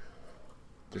cool.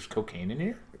 There's cocaine in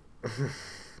here?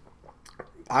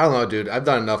 I don't know, dude. I've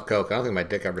done enough coke. I don't think my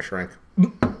dick ever shrank.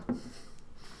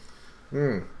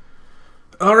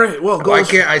 All right, well, why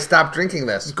can't I stop drinking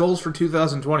this? Goals for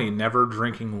 2020, never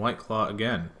drinking White Claw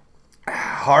again.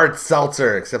 Hard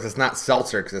seltzer, except it's not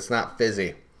seltzer because it's not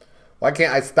fizzy. Why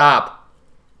can't I stop?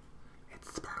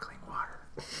 It's sparkling water.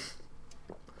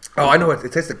 Oh, I know what.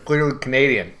 It tastes like clearly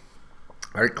Canadian.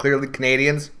 Are it clearly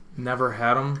Canadians? Never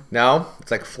had them. No?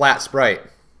 It's like flat Sprite.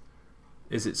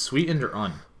 Is it sweetened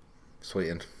or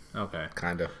Sweetened. Okay.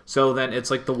 Kind of. So then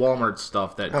it's like the Walmart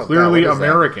stuff that Oh, clearly God, what is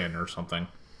American or something.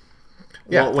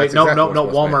 Yeah, well, wait, that's exactly no. what it's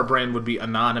supposed to Walmart be. brand would be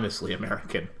anonymously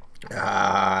American.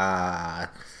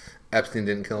 Epstein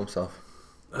didn't kill himself.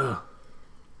 Ugh.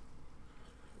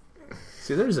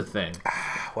 See, there's a thing.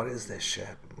 What is this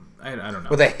shit? I don't know.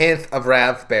 With a hint of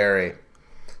raspberry.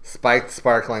 Spiked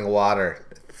sparkling water.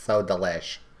 It's so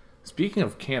delish. Speaking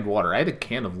of canned water, I had a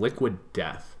can of Liquid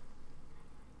Death.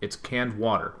 It's canned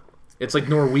water. It's like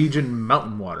Norwegian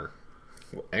mountain water.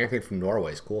 Well, anything from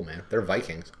Norway is cool, man. They're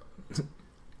Vikings.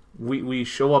 We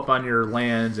show up on your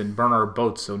lands and burn our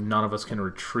boats so none of us can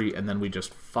retreat, and then we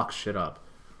just fuck shit up.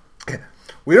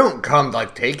 We don't come,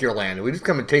 take your land. We just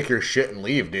come and take your shit and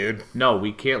leave, dude. No,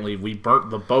 we can't leave. We burnt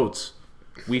the boats.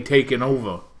 We taken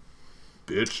over.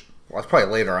 Bitch. Well, that's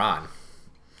probably later on.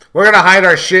 We're going to hide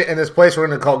our shit in this place we're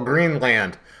going to call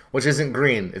Greenland. which isn't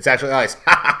green. It's actually ice.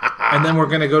 And then we're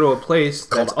going to go to a place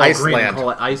that's all green and call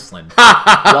it Iceland.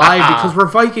 Why? Because we're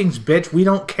Vikings, bitch. We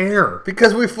don't care.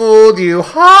 Because we fooled you.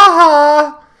 Ha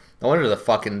ha. No wonder the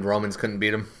fucking Romans couldn't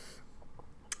beat them.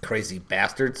 Crazy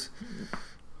bastards.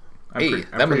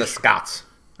 Them and the Scots.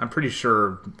 I'm pretty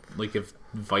sure, like, if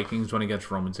Vikings went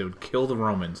against Romans, they would kill the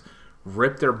Romans,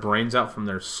 rip their brains out from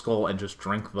their skull, and just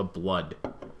drink the blood.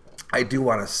 I do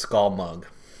want a skull mug.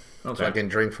 Okay. So I can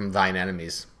drink from thine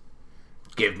enemies.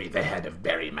 Give me the head of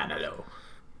Barry Manilow.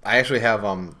 I actually have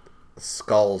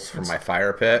skulls from my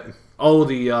fire pit. Oh,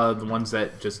 the ones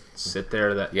that just sit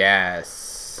there. That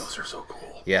Yes. Those are so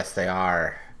cool. Yes, they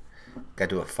are. Got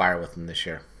to do a fire with them this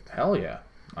year. Hell yeah.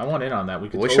 I want in on that.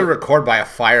 We should record by a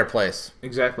fireplace.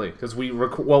 Exactly. Because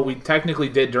we technically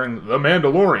did during The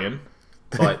Mandalorian,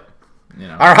 but, you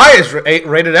know. Our highest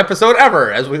rated episode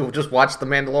ever, as we just watched The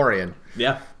Mandalorian.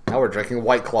 Yeah. Now we're drinking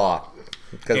White Claw.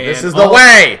 Because this is the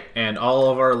way! And all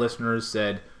of our listeners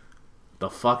said, the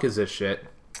fuck is this shit?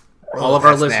 All of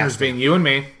our listeners being you and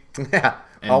me. Yeah,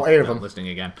 all 8 of them. Listening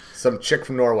again. Some chick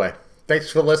from Norway.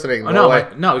 Thanks for listening, Oh, Norway.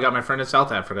 no, we got my friend in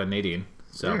South Africa, Nadine.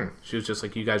 So she was just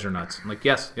like, you guys are nuts. I'm like,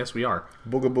 yes, we are.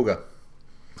 Booga booga.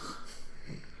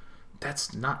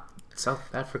 That's not South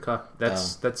Africa.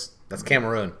 That's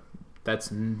Cameroon.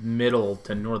 That's middle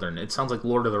to northern. It sounds like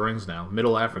Lord of the Rings now.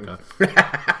 Middle Africa.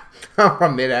 I'm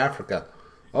from mid-Africa.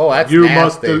 Oh, that's You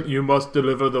nasty. you must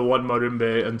deliver the one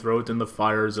marimba and throw it in the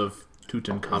fires of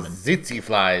Tutankhamun. Tsetse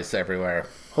flies everywhere.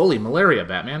 Holy malaria,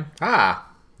 Batman. Ah,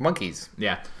 monkeys.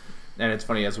 Yeah. And it's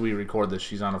funny, as we record this,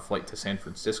 she's on a flight to San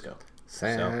Francisco.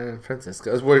 San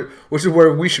Francisco. Which is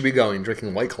where we should be going,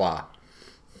 drinking White Claw.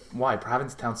 Why?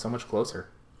 Provincetown's so much closer.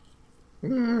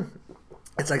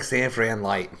 It's like San Fran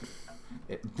Light.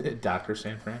 Dr.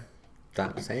 San Fran?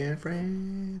 Dr. San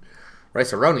Fran.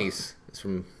 Rice-A-Roni's is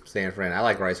from San Fran. I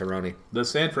like Rice-A-Roni. The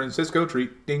San Francisco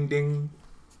treat. Ding, ding.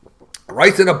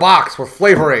 Rice in a box with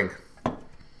flavoring.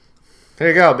 There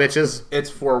you go, bitches. It's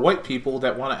for white people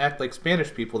that want to act like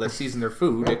Spanish people that season their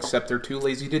food, except they're too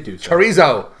lazy to do so.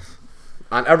 Chorizo.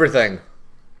 On everything.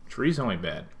 Chorizo ain't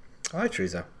bad. I like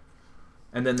chorizo.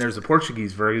 And then there's the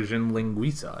Portuguese version,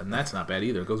 linguiça, and that's not bad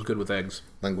either. It goes good with eggs.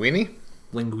 Linguine?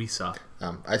 Linguiça.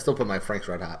 I still put my Frank's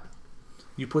Red Hot.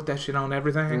 You put that shit on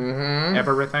everything? Mm-hmm.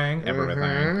 Everything?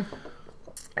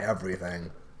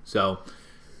 Everything. So,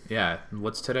 yeah.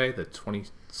 What's today? The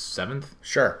 27th?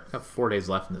 Sure. Got 4 days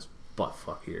left in this butt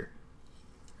fuck here.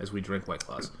 As we drink White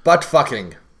Claws. Butt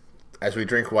fucking. As we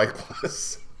drink White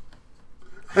Claws.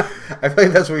 I feel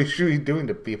like that's what we should be doing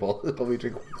to people when we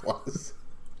drink White Claws.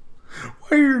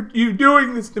 Why are you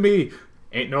doing this to me?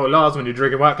 Ain't no laws when you're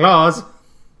drinking White Claws.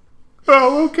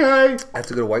 Oh, okay.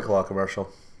 That's a good White Claw commercial.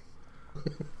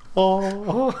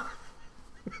 Oh.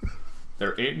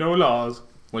 There ain't no laws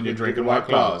when you're drinking White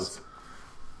Claws.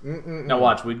 Now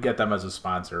watch, we'd get them as a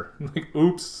sponsor. Like,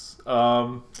 oops. Like,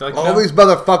 All no. these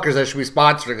motherfuckers that should be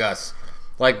sponsoring us.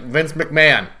 Like Vince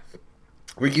McMahon.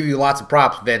 We give you lots of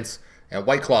props, Vince. And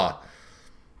White Claw.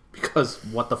 Because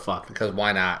what the fuck? Because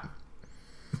why not?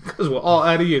 Because we're all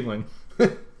out of Yingling.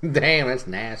 Damn, that's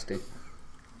nasty.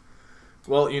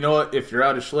 Well, you know what? If you're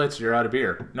out of Schlitz, you're out of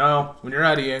beer. No, when you're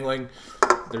out of Yingling,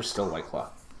 there's still White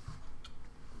Claw.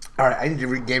 Alright, I need to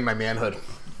regain my manhood.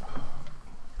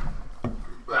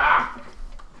 Ah.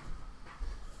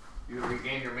 You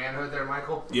regain your manhood there,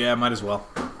 Michael? Yeah, might as well.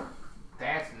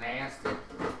 That's nasty.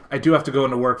 I do have to go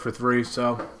into work for 3,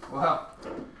 so... Well,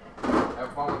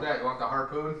 have fun with that. You want the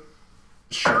harpoon?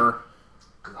 Sure.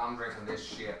 Because I'm drinking this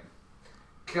shit.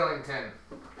 Killington.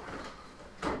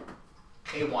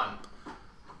 K1.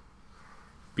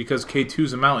 Because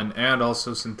K2's a mountain and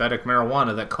also synthetic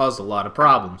marijuana that caused a lot of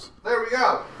problems. There we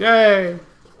go. Yay!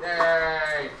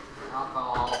 Yay.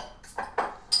 Alcohol.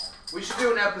 We should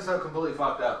do an episode completely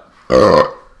fucked up.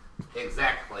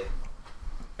 Exactly.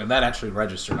 And that actually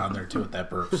registered on there too with that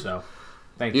burp, so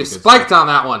thank you. You spiked on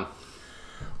that one.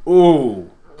 Ooh.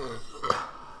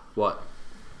 What?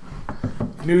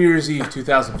 New Year's Eve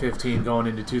 2015 going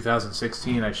into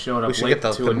 2016, I showed up We should late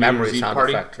get to the a New memory Year's Eve sound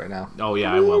party. effect right now. Oh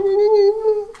yeah, I will.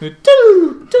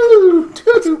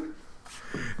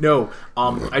 No,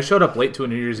 I showed up late to a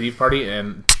New Year's Eve party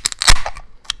and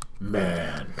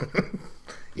man.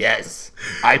 Yes.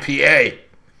 IPA.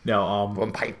 No,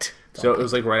 One pint. so it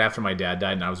was like right after my dad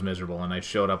died and I was miserable and I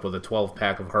showed up with a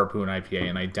 12-pack of Harpoon IPA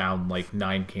and I downed like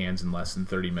 9 cans in less than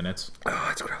 30 minutes. Oh,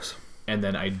 that's gross. And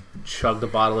then I chugged a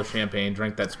bottle of champagne,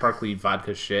 drank that sparkly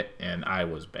vodka shit, and I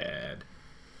was bad.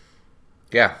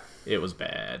 Yeah. It was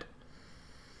bad.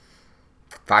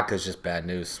 Vodka's just bad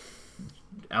news.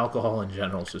 Alcohol in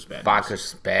general is just bad. Vodka's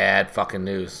just bad fucking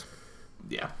news.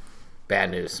 Yeah.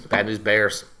 Bad news. Bad news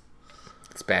bears.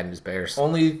 It's Bad News Bears.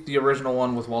 Only the original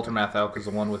one with Walter Matthau, because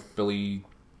the one with Billy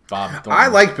Bob Thornton. I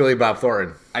like Billy Bob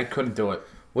Thornton. I couldn't do it.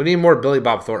 We need more Billy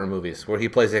Bob Thornton movies where he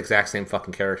plays the exact same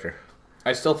fucking character.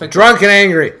 I still think Drunk and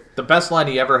angry. the best line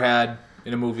he ever had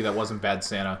in a movie that wasn't Bad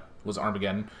Santa was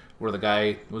Armageddon, where the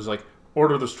guy was like,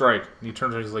 "Order the strike," and he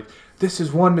turns around and he's like, "This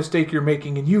is one mistake you're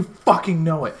making, and you fucking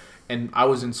know it." And I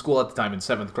was in school at the time in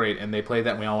 7th grade, and they played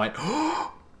that, and we all went,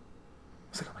 "Oh!" I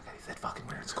was like, "Oh my god, he said fucking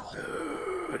weird in school."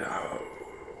 No.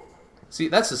 See,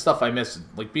 that's the stuff I miss.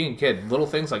 Like being a kid, little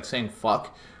things like saying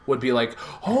 "fuck" would be like,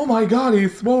 "Oh my god, he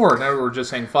swore." Now we're just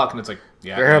saying "fuck," and it's like,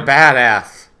 "Yeah, You're man. a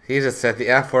badass. He just said the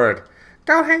F word.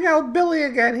 Don't hang out with Billy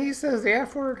again. He says the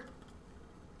F word.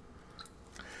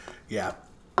 Yeah."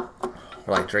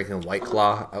 Or like drinking White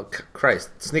Claw. Oh, Christ.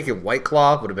 Sneaking White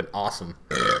Claw would have been awesome.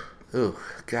 Ooh,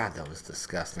 God, that was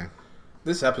disgusting.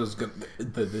 This episode's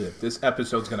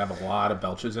gonna have a lot of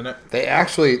belches in it. They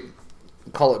actually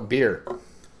call it beer.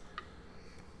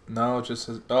 No, it just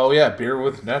says, "Oh yeah, beer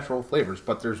with natural flavors,"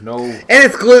 but there's no. And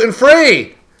it's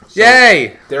gluten-free! So,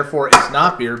 Yay! Therefore, it's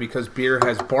not beer because beer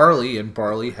has barley and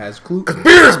barley has gluten.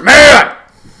 Beer's man!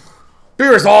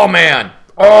 Beer is all man.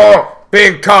 Oh,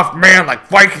 big, tough man like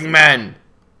Viking men.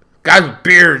 Guys with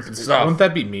beards and stuff. Wouldn't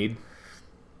that be mead?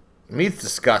 Meat's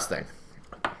disgusting.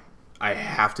 I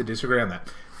have to disagree on that.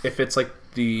 If it's like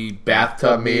the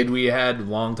bathtub mead we had a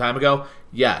long time ago,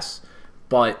 yes.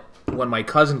 But when my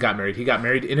cousin got married, he got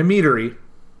married in a meadery.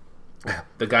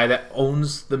 The guy that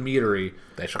owns the meadery.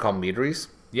 They should call them meaderies?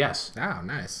 Yes. Oh,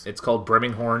 nice. It's called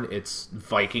Brimminghorn. It's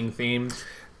Viking themed.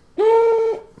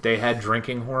 They had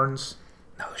drinking horns.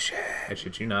 No shit. I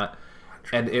shit you not.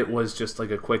 And it was just like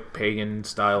a quick pagan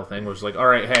style thing. It was like, all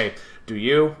right, hey, do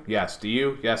you? Yes. Do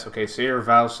you? Yes. Okay, say your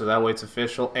vows so that way it's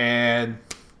official. And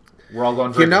we're all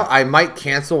going drinking. You know, I might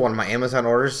cancel one of my Amazon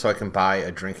orders so I can buy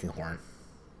a drinking horn.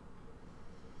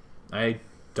 I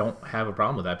don't have a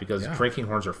problem with that because drinking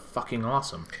horns are fucking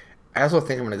awesome. I also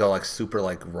think I'm going to go like super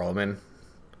like Roman.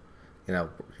 You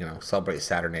know, celebrate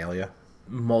Saturnalia.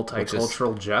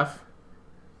 Multicultural Jeff?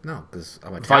 No, because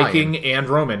I'm Italian. Viking and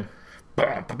Roman.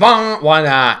 Why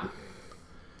not?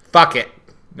 Fuck it.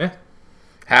 Yeah.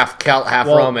 Half Celt, half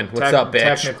Roman. What's up, bitch?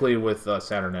 Technically, with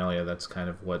Saturnalia, that's kind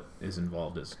of what is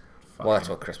involved. Well, that's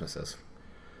what Christmas is.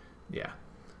 Yeah.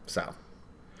 So,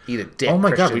 eat a dick. Oh my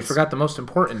Christians. god, we forgot the most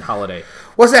important holiday.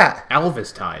 What's that?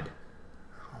 Elvis-tide.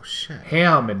 Oh shit.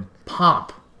 Ham and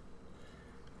pomp.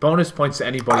 Bonus points to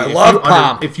anybody. I love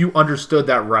pomp. If you understood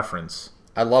that reference.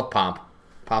 I love pomp.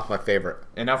 Pomp's my favorite.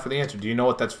 And now for the answer. Do you know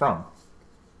what that's from?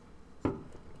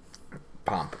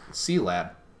 Pomp.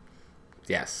 C-Lab.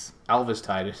 Yes.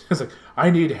 Elvis-tide. It's like, I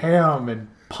need ham and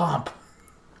pomp.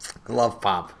 I love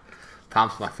pomp.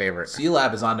 Pomp's my favorite.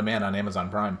 C-Lab is on demand on Amazon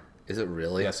Prime. Is it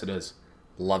really? Yes, it is.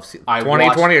 Love C. I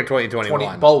 2020 or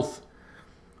 2021? Both.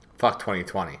 Fuck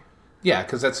 2020. Yeah,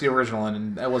 because that's the original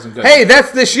and that wasn't good. Hey,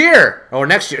 that's this year. Or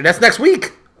next year. That's next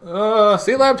week.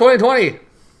 C-Lab 2020.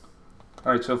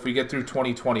 All right, so if we get through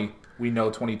 2020, we know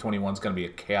 2021 is going to be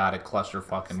a chaotic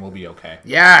clusterfuck and we'll be okay.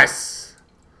 Yes.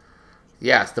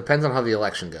 Yes, depends on how the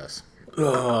election goes.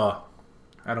 Ugh.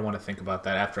 I don't want to think about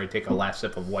that after I take a last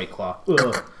sip of White Claw.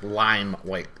 Ugh. Lime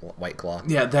White Claw.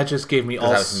 Yeah, that just gave me That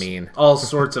was mean. all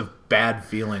sorts of bad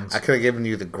feelings. I could have given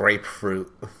you the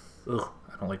grapefruit. Ugh,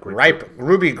 I don't like grapefruit.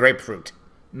 Ruby grapefruit.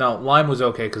 No, lime was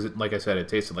okay because, like I said, it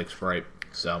tasted like Sprite.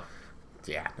 So,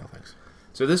 yeah, no thanks.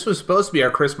 So this was supposed to be our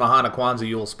Chris Mahana Kwanzaa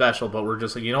Yule special, but we're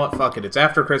just like, you know what, fuck it. It's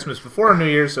after Christmas, before New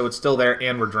Year's, so it's still there,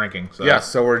 and we're drinking. So. Yeah,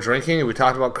 so we're drinking, we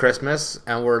talked about Christmas,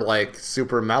 and we're, like,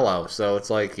 super mellow. So it's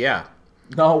like, yeah.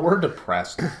 No, we're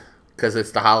depressed. Because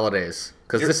it's the holidays.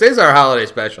 Because this is our holiday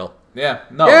special. Yeah,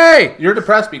 no. Yay! You're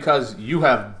depressed because you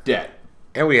have debt.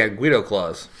 And we had Guido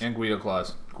Claus. And Guido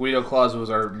Claus. Guido Claus was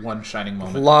our one shining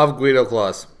moment. Love Guido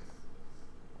Claus.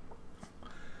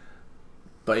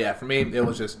 But yeah, for me, it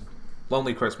was just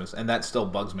lonely Christmas, and that still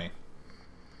bugs me.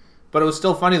 But it was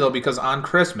still funny, though, because on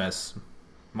Christmas,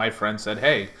 my friend said,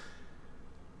 hey,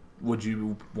 would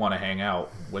you want to hang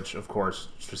out? Which, of course,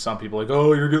 for some people, like,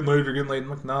 oh, you're getting late. I'm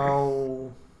like,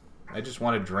 no, I just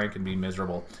want to drink and be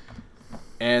miserable.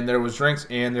 And there was drinks,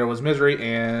 and there was misery,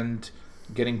 and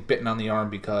getting bitten on the arm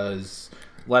because,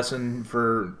 lesson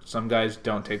for some guys,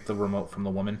 don't take the remote from the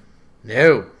woman.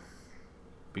 No.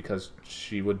 Because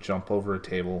she would jump over a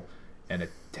table and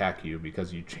attack you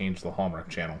because you changed the Hallmark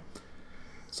channel.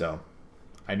 So,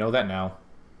 I know that now.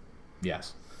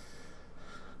 Yes.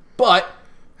 But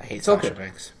I hate it's Sasha okay.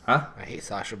 Banks. Huh? I hate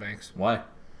Sasha Banks. Why?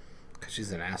 Because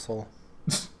she's an asshole.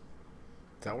 Does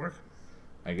that work?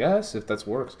 I guess, if that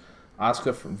works.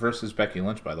 Asuka versus Becky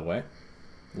Lynch, by the way.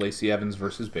 Lacey Evans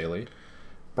versus Bayley.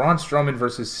 Braun Strowman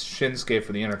versus Shinsuke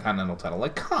for the Intercontinental title.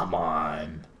 Like, come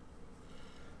on.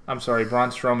 I'm sorry, Braun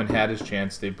Strowman had his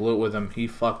chance. They blew it with him. He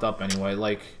fucked up anyway.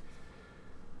 Like,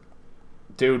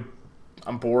 dude,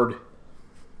 I'm bored.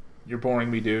 You're boring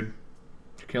me, dude.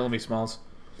 You're killing me, Smalls.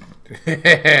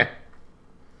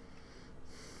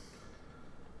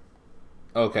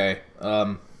 Okay.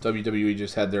 WWE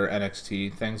just had their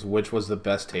NXT things. Which was the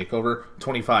best takeover?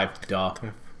 25. Duh.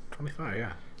 25,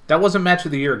 yeah. That wasn't match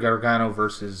of the year. Gargano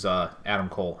versus Adam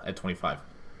Cole at 25.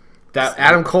 That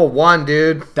Adam Cole won,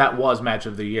 dude. That was match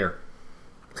of the year.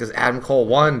 Because Adam Cole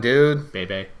won, dude.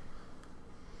 Baby.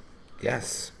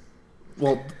 Yes.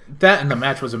 Well, that and the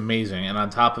match was amazing. And on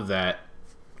top of that,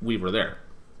 we were there.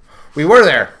 We were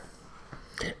there.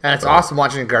 And it's awesome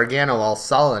watching Gargano all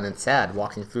sullen and sad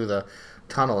walking through the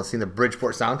tunnel and seeing the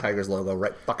Bridgeport Sound Tigers logo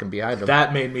right fucking behind him.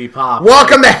 That made me pop.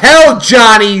 Welcome to hell,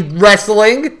 Johnny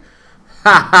Wrestling!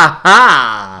 Ha ha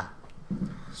ha!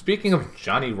 Speaking of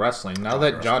Johnny Wrestling, now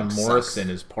that John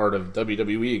Morrison is part of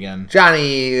WWE again,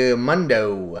 Johnny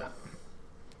Mundo.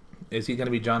 is he going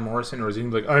to be John Morrison or is he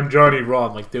going to be like, I'm Johnny Raw?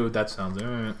 I'm like, dude, that sounds...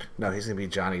 No, he's going to be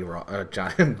Johnny Raw.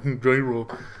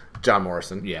 John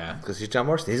Morrison. Yeah. Because he's John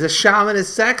Morrison. He's a shaman is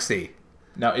sexy.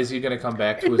 Now, is he going to come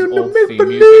back to I his don't old make theme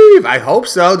believe. music? I hope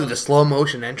so. Do the slow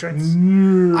motion entrance.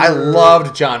 I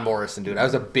loved John Morrison, dude. I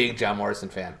was a big John Morrison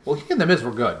fan. Well, he and The Miz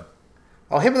were good.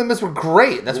 Oh, him and the Miz were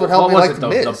great. That's what helped me like the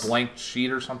Miz. The blank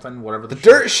sheet or something? Whatever The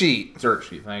dirt sheet. Dirt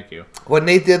sheet, thank you. When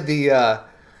they did the...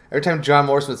 every time John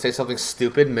Morrison would say something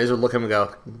stupid, Miz would look at him and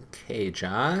go, okay,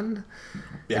 John?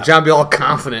 Yeah. And John would be all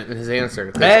confident in his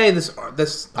answer. Hey, this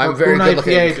I'm very Harpoon good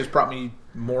IPA looking. just brought me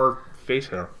more face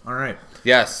hair. All right.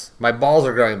 Yes, my balls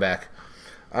are growing back.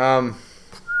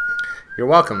 You're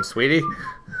welcome, sweetie.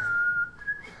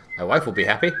 My wife will be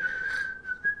happy.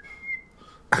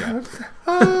 Yeah.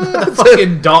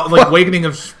 Fucking like Awakening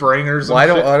of Spring or something. Why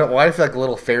do I feel like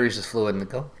little fairies just flew in and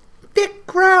go, Dick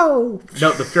Crow?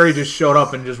 No, the fairy just showed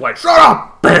up and just went, shut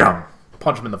up! Bam!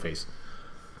 Punch him in the face.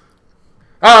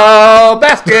 Oh,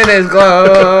 bask in his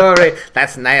glory.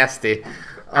 That's nasty.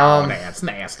 That's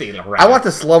nasty, Loretta. I want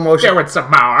the slow motion. Do it some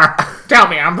more. Tell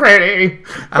me I'm pretty.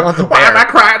 I want the Why am bear. I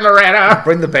crying, Loretta?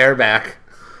 Bring the bear back.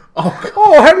 Oh,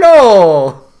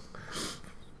 hello.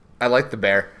 I like the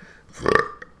bear.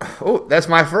 Oh, that's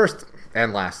my first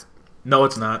and last. no,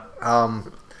 it's not.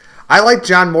 I like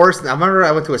John Morrison. I remember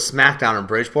I went to a SmackDown in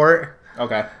Bridgeport,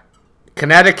 Okay.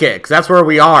 Connecticut, because that's where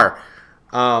we are.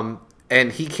 And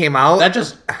he came out. That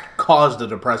just caused the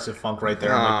depressive funk right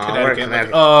there. Oh, In we're Connecticut. in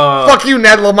Connecticut. Like, Fuck you,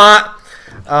 Ned Lamont.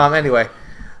 Anyway,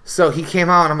 so he came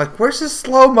out, and I'm like, where's his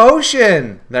slow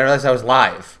motion? Then I realized I was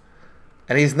live.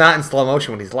 And he's not in slow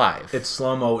motion when he's live. It's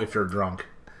slow-mo if you're drunk.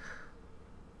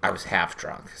 I was half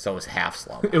drunk, so it was half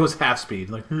slow. It was half speed.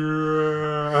 Like,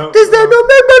 Does that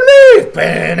no make believe?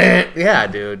 Bennett. Yeah,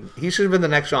 dude. He should have been the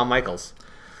next Shawn Michaels.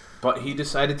 but he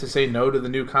decided to say no to the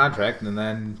new contract, and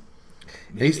then...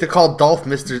 He used to call Dolph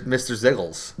Mr.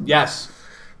 Ziggles. Yes.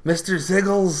 Mr.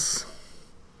 Ziggles.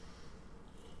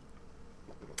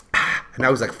 And now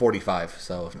he's like 45,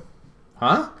 so...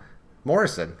 Huh?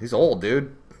 Morrison. He's old,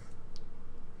 dude.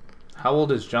 How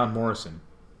old is John Morrison?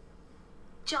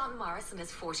 John Morrison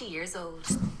is 40 years old.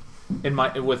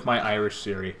 With my Irish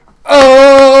Siri.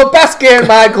 Oh, bask in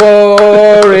my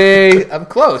glory. I'm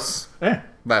close. Yeah.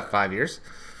 About 5 years.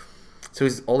 So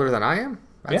he's older than I am?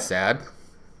 That's Yeah. sad.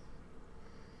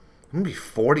 I'm going to be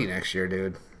 40 next year,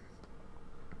 dude.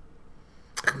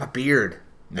 Look at my beard.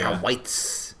 Now Yeah.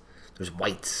 whites. There's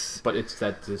whites. But it's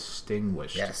that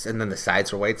distinguished. Yes, and then the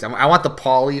sides are whites. I want the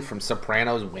Paulie from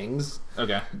Sopranos wings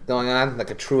Okay. going on, like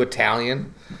a true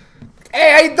Italian.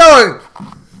 Hey, how you doing?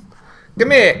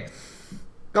 Come here.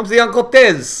 Come see Uncle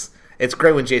Tiz. It's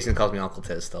great when Jason calls me Uncle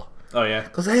Tiz still. Oh, yeah?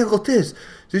 Goes, hey, Uncle Tiz,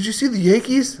 did you see the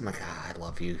Yankees? I'm like, I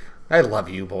love you. I love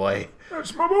you, boy.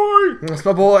 That's my boy! That's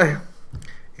my boy.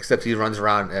 Except he runs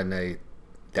around in a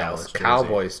Dallas jersey.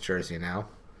 Cowboys jersey now.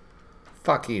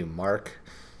 Fuck you, Mark.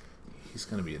 He's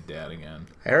going to be a dad again.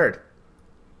 I heard.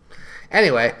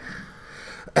 Anyway,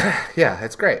 yeah,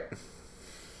 it's great.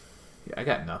 Yeah, I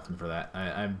got nothing for that.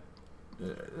 I'm...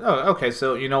 okay,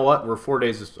 so you know what? We're 4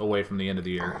 days away from the end of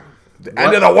the year. The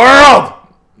end of the world!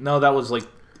 No, that was like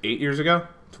 8 years ago?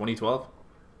 2012?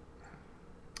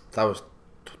 That was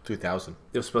 2000.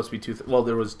 It was supposed to be... Well,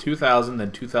 there was 2000,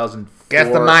 then 2004. Guess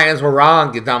the Mayans were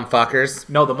wrong, you dumb fuckers.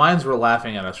 No, the Mayans were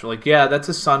laughing at us. They're like, yeah, that's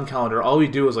a sun calendar. All we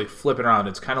do is like flip it around.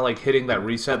 It's kind of like hitting that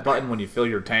reset button when you fill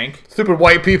your tank. Stupid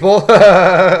white people.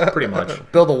 Pretty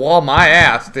much. Build a wall my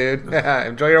ass, dude.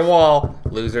 Enjoy your wall,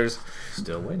 losers.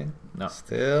 Still waiting. No.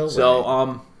 Still So,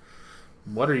 waiting.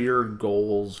 What are your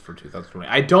goals for 2020?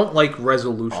 I don't like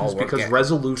resolutions because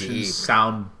resolutions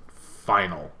sound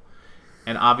final.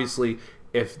 And obviously,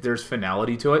 if there's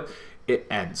finality to it, it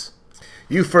ends.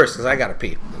 You first, because I got to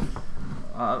pee.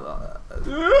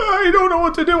 I don't know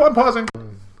what to do. I'm pausing.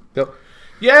 Go.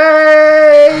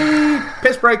 Yay!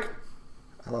 Piss break.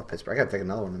 I love Pittsburgh. I got to take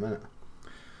another one in a minute.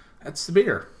 That's the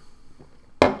beer.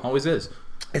 Always is.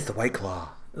 It's the White Claw.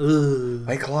 Ugh.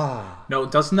 White Claw. No,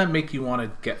 doesn't that make you want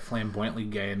to get flamboyantly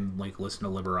gay and like listen to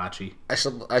Liberace?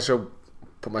 I should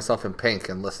put myself in pink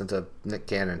and listen to Nick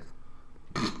Cannon.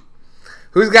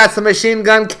 Who's got some Machine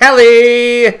Gun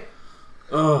Kelly?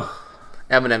 Ugh.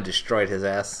 Eminem destroyed his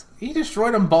ass. He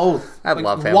destroyed them both. I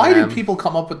love him. Why do people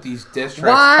come up with these diss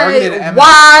tracks?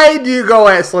 Why do you go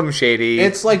at Slim Shady?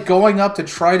 It's like going up to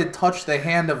try to touch the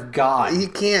hand of God. You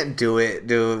can't do it,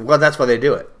 dude. Well, that's why they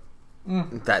do it.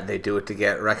 That they do it to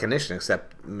get recognition.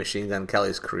 Except Machine Gun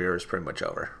Kelly's career is pretty much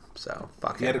over. So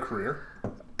fuck He it. had a career.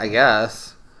 I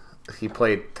guess he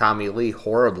played Tommy Lee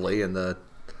horribly in the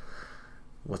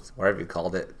whatever you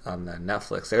called it on the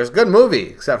Netflix. It was a good movie,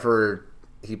 except for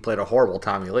he played a horrible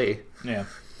Tommy Lee. Yeah.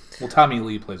 Well, Tommy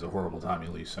Lee plays a horrible Tommy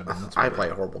Lee. So I play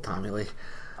a horrible Tommy Lee.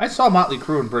 I saw Motley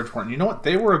Crue in Bridgeport, and you know what?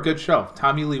 They were a good show.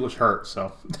 Tommy Lee was hurt,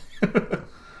 so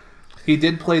he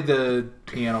did play the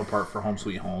piano part for Home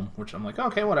Sweet Home, which I'm like,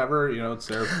 okay, whatever. You know, it's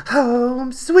there.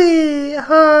 Home Sweet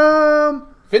Home.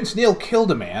 Vince Neil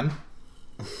killed a man.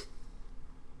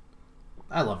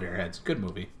 I love Airheads. Good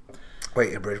movie.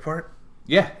 Wait, in Bridgeport?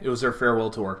 Yeah, it was their farewell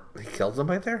tour. He killed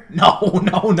somebody there? No.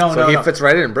 So he fits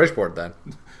right in Bridgeport then.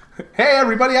 Hey,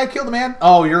 everybody, I killed a man.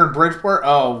 Oh, you're in Bridgeport?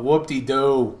 Oh,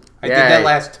 whoop-de-doo. I did that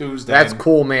last Tuesday. That's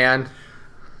cool, man.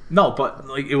 No, but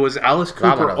like it was Alice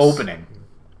Cooper opening.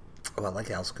 Oh, I like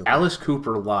Alice Cooper. Alice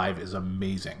Cooper live is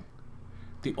amazing.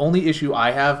 The only issue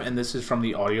I have, and this is from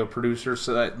the audio producer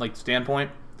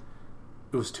standpoint,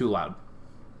 it was too loud.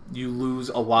 You lose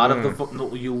a lot of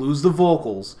you lose the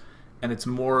vocals, and it's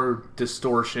more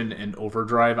distortion and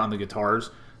overdrive on the guitars,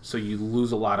 so you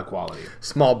lose a lot of quality.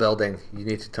 Small building. You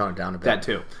need to tone it down a bit. That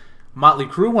too. Motley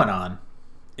Crue went on.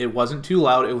 It wasn't too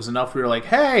loud. It was enough we were like,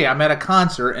 hey, I'm at a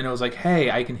concert. And it was like, hey,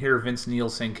 I can hear Vince Neil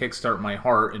sing Kickstart My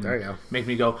Heart. And there you go. Make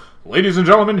me go, ladies and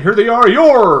gentlemen, here they are,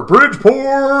 your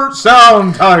Bridgeport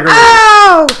Sound Tigers.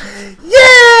 Oh,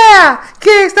 yeah!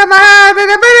 Kickstart My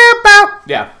Heart.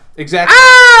 Yeah, exactly.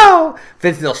 Oh!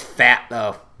 Vince Neil's fat,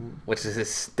 though, which is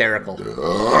hysterical.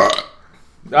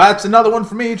 That's another one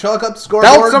for me. Chalk up the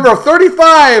scoreboard. Belt number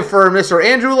 35 for Mr.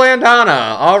 Andrew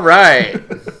Landana. All right.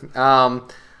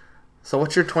 So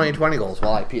what's your 2020 goals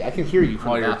while I pee? I can hear you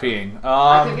while you're peeing.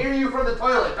 I can hear you from the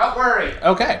toilet. Don't worry.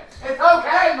 Okay. It's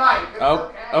okay, Mike. It's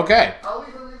okay. I'll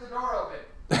leave the door open.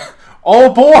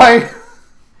 Oh, boy.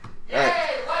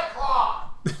 Yay, White Claw.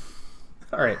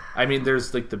 All right. I mean,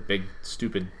 there's like the big,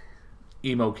 stupid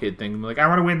emo kid thing. I'm like, I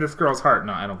want to win this girl's heart.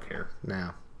 No, I don't care.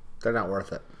 No. They're not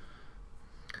worth it.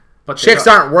 But chicks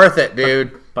aren't worth it,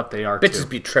 dude. But they are Bitches too.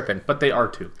 Be tripping. But they are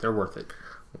too. They're worth it.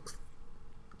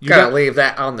 You gotta leave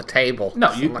that on the table. No,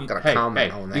 I'm not gonna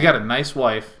comment on that. You got a nice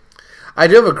wife. I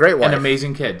do have a great wife. And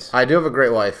amazing kids. I do have a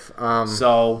great wife.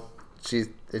 So she's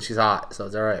hot, so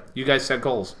it's all right. You guys set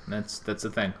goals. That's the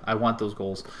thing. I want those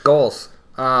goals. Goals.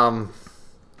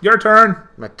 Your turn. I'm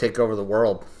gonna take over the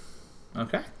world.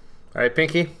 Okay. All right,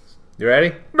 Pinky. You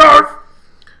ready? No.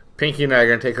 Pinky and I are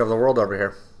gonna take over the world over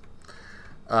here.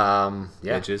 Yeah.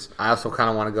 Bitches. I also kind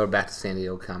of want to go back to San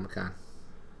Diego Comic-Con.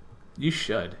 You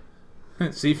should.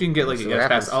 See if you can get like a guest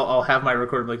pass. I'll have my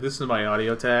recorder like this is my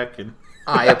audio tech and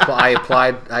I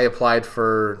applied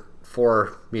for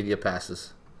 4 media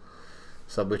passes.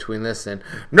 So between this and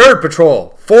Nerd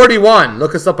Patrol 41,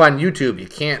 look us up on YouTube. You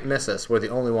can't miss us. We're the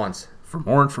only ones. For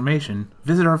more information,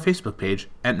 visit our Facebook page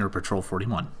at Nerd Patrol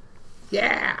 41.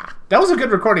 Yeah. That was a good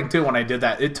recording too when I did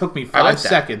that. It took me 5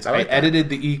 seconds. I edited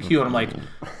the EQ and I'm like,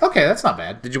 okay, that's not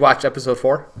bad. Did you watch episode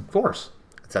 4? Of course.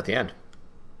 It's at the end.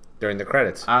 During the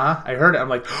credits. I heard it. I'm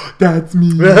like, that's me.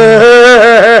 Yeah.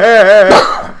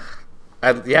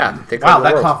 Wow,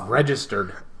 that cough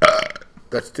registered.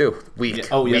 That's 2. Weak. Yeah,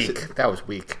 oh, weak. Yes. That was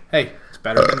weak. Hey, it's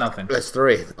better than nothing. That's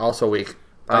 3. Also weak.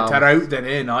 Better out than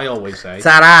in, I always say. It's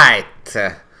alright.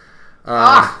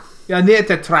 You need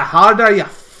to try harder, you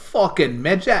fucking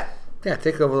midget. Yeah,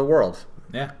 take over the world.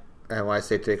 Yeah. And when I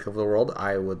say take over the world,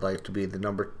 I would like to be the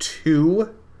number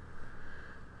 2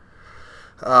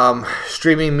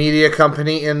 streaming media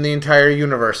company in the entire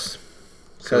universe.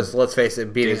 Because let's face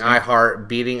it, beating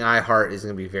iHeart is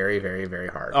going to be very, very, very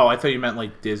hard. Oh, I thought you meant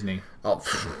like Disney. Oh,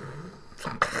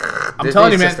 I'm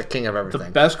telling you, man, just the king of everything. The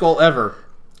best goal ever: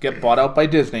 get bought out by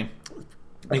Disney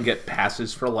and get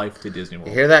passes for life to Disney World.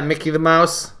 You hear that, Mickey the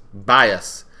Mouse? Buy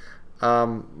us.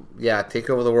 Yeah, take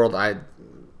over the world. I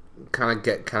kind of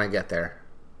get there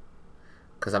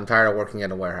because I'm tired of working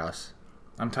at a warehouse.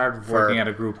 I'm tired of working at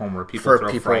a group home where people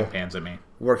throw frying pans at me.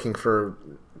 Working for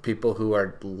people who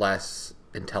are less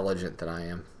intelligent than I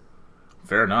am.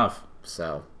 Fair enough.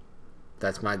 So,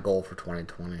 that's my goal for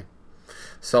 2020.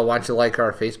 So, why don't you like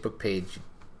our Facebook page?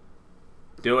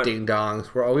 Do it. Ding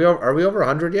dongs. Are we over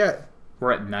 100 yet?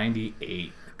 We're at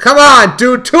 98. Come on,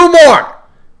 dude. 2 more.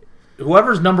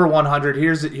 Whoever's number 100,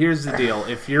 here's the deal.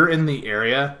 If you're in the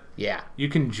area, yeah, you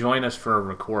can join us for a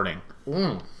recording.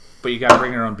 But you got to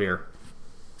bring your own beer.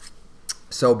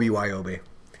 So BYOB.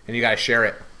 And you got to share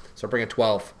it. So bring a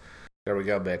 12. There we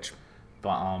go, bitch.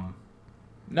 But,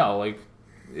 no, like,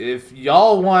 if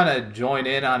y'all want to join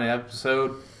in on an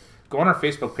episode, go on our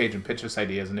Facebook page and pitch us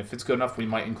ideas. And if it's good enough, we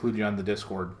might include you on the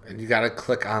Discord. And you got to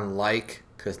click on like,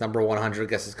 because number 100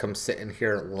 guesses come sit in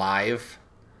here live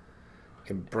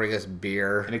and bring us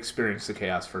beer. And experience the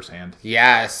chaos firsthand.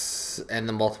 Yes. And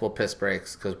the multiple piss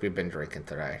breaks, because we've been drinking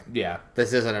today. Yeah.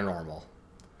 This isn't a normal,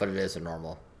 but it is a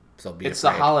normal. So be it's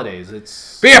afraid. The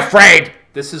holidays. Be afraid!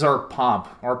 This is our pomp.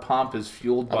 Our pomp is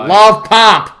fueled by... I love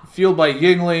pomp! Fueled by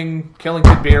Yingling,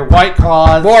 Killington Beer, White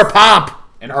Claws... More pomp!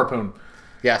 And Harpoon.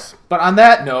 Yes. But on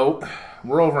that note,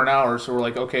 we're over an hour, so we're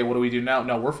like, okay, what do we do now?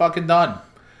 No, we're fucking done.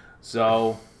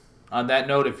 So, on that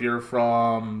note, if you're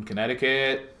from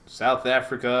Connecticut, South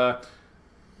Africa,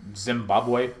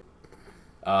 Zimbabwe,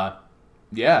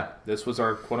 yeah, this was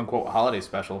our quote-unquote holiday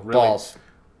special. Really, balls.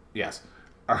 Yes.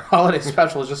 Our holiday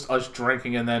special is just us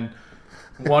drinking and then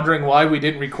wondering why we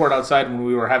didn't record outside when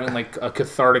we were having like a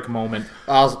cathartic moment.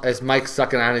 As Mike's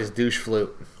sucking on his douche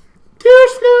flute.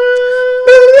 Douche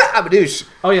flute! I'm a douche.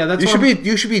 Oh yeah, that's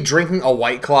you should be drinking a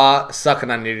White Claw,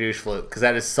 sucking on your douche flute, because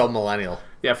that is so millennial.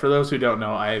 Yeah, for those who don't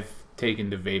know, I've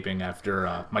taken to vaping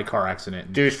after my car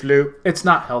accident. Douche flute. It's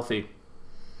not healthy.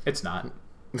 It's not.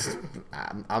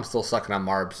 I'm still sucking on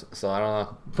Marbs, so I don't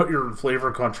know. But you're in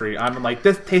flavor country. I'm like,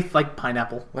 this tastes like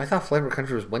pineapple. Well, I thought flavor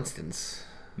country was Winston's.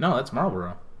 No, that's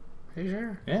Marlboro. Are you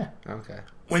sure? Yeah. Okay.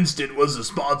 Winston was the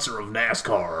sponsor of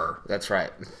NASCAR. That's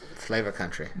right. Flavor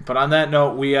country. But on that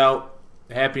note, we out.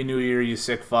 Happy New Year, you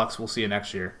sick fucks. We'll see you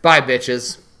next year. Bye,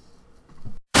 bitches.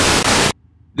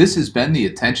 This has been the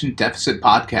Attention Deficit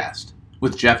Podcast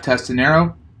with Jeff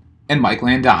Testanero and Mike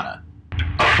Landana.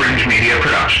 A Fringe Media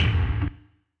production.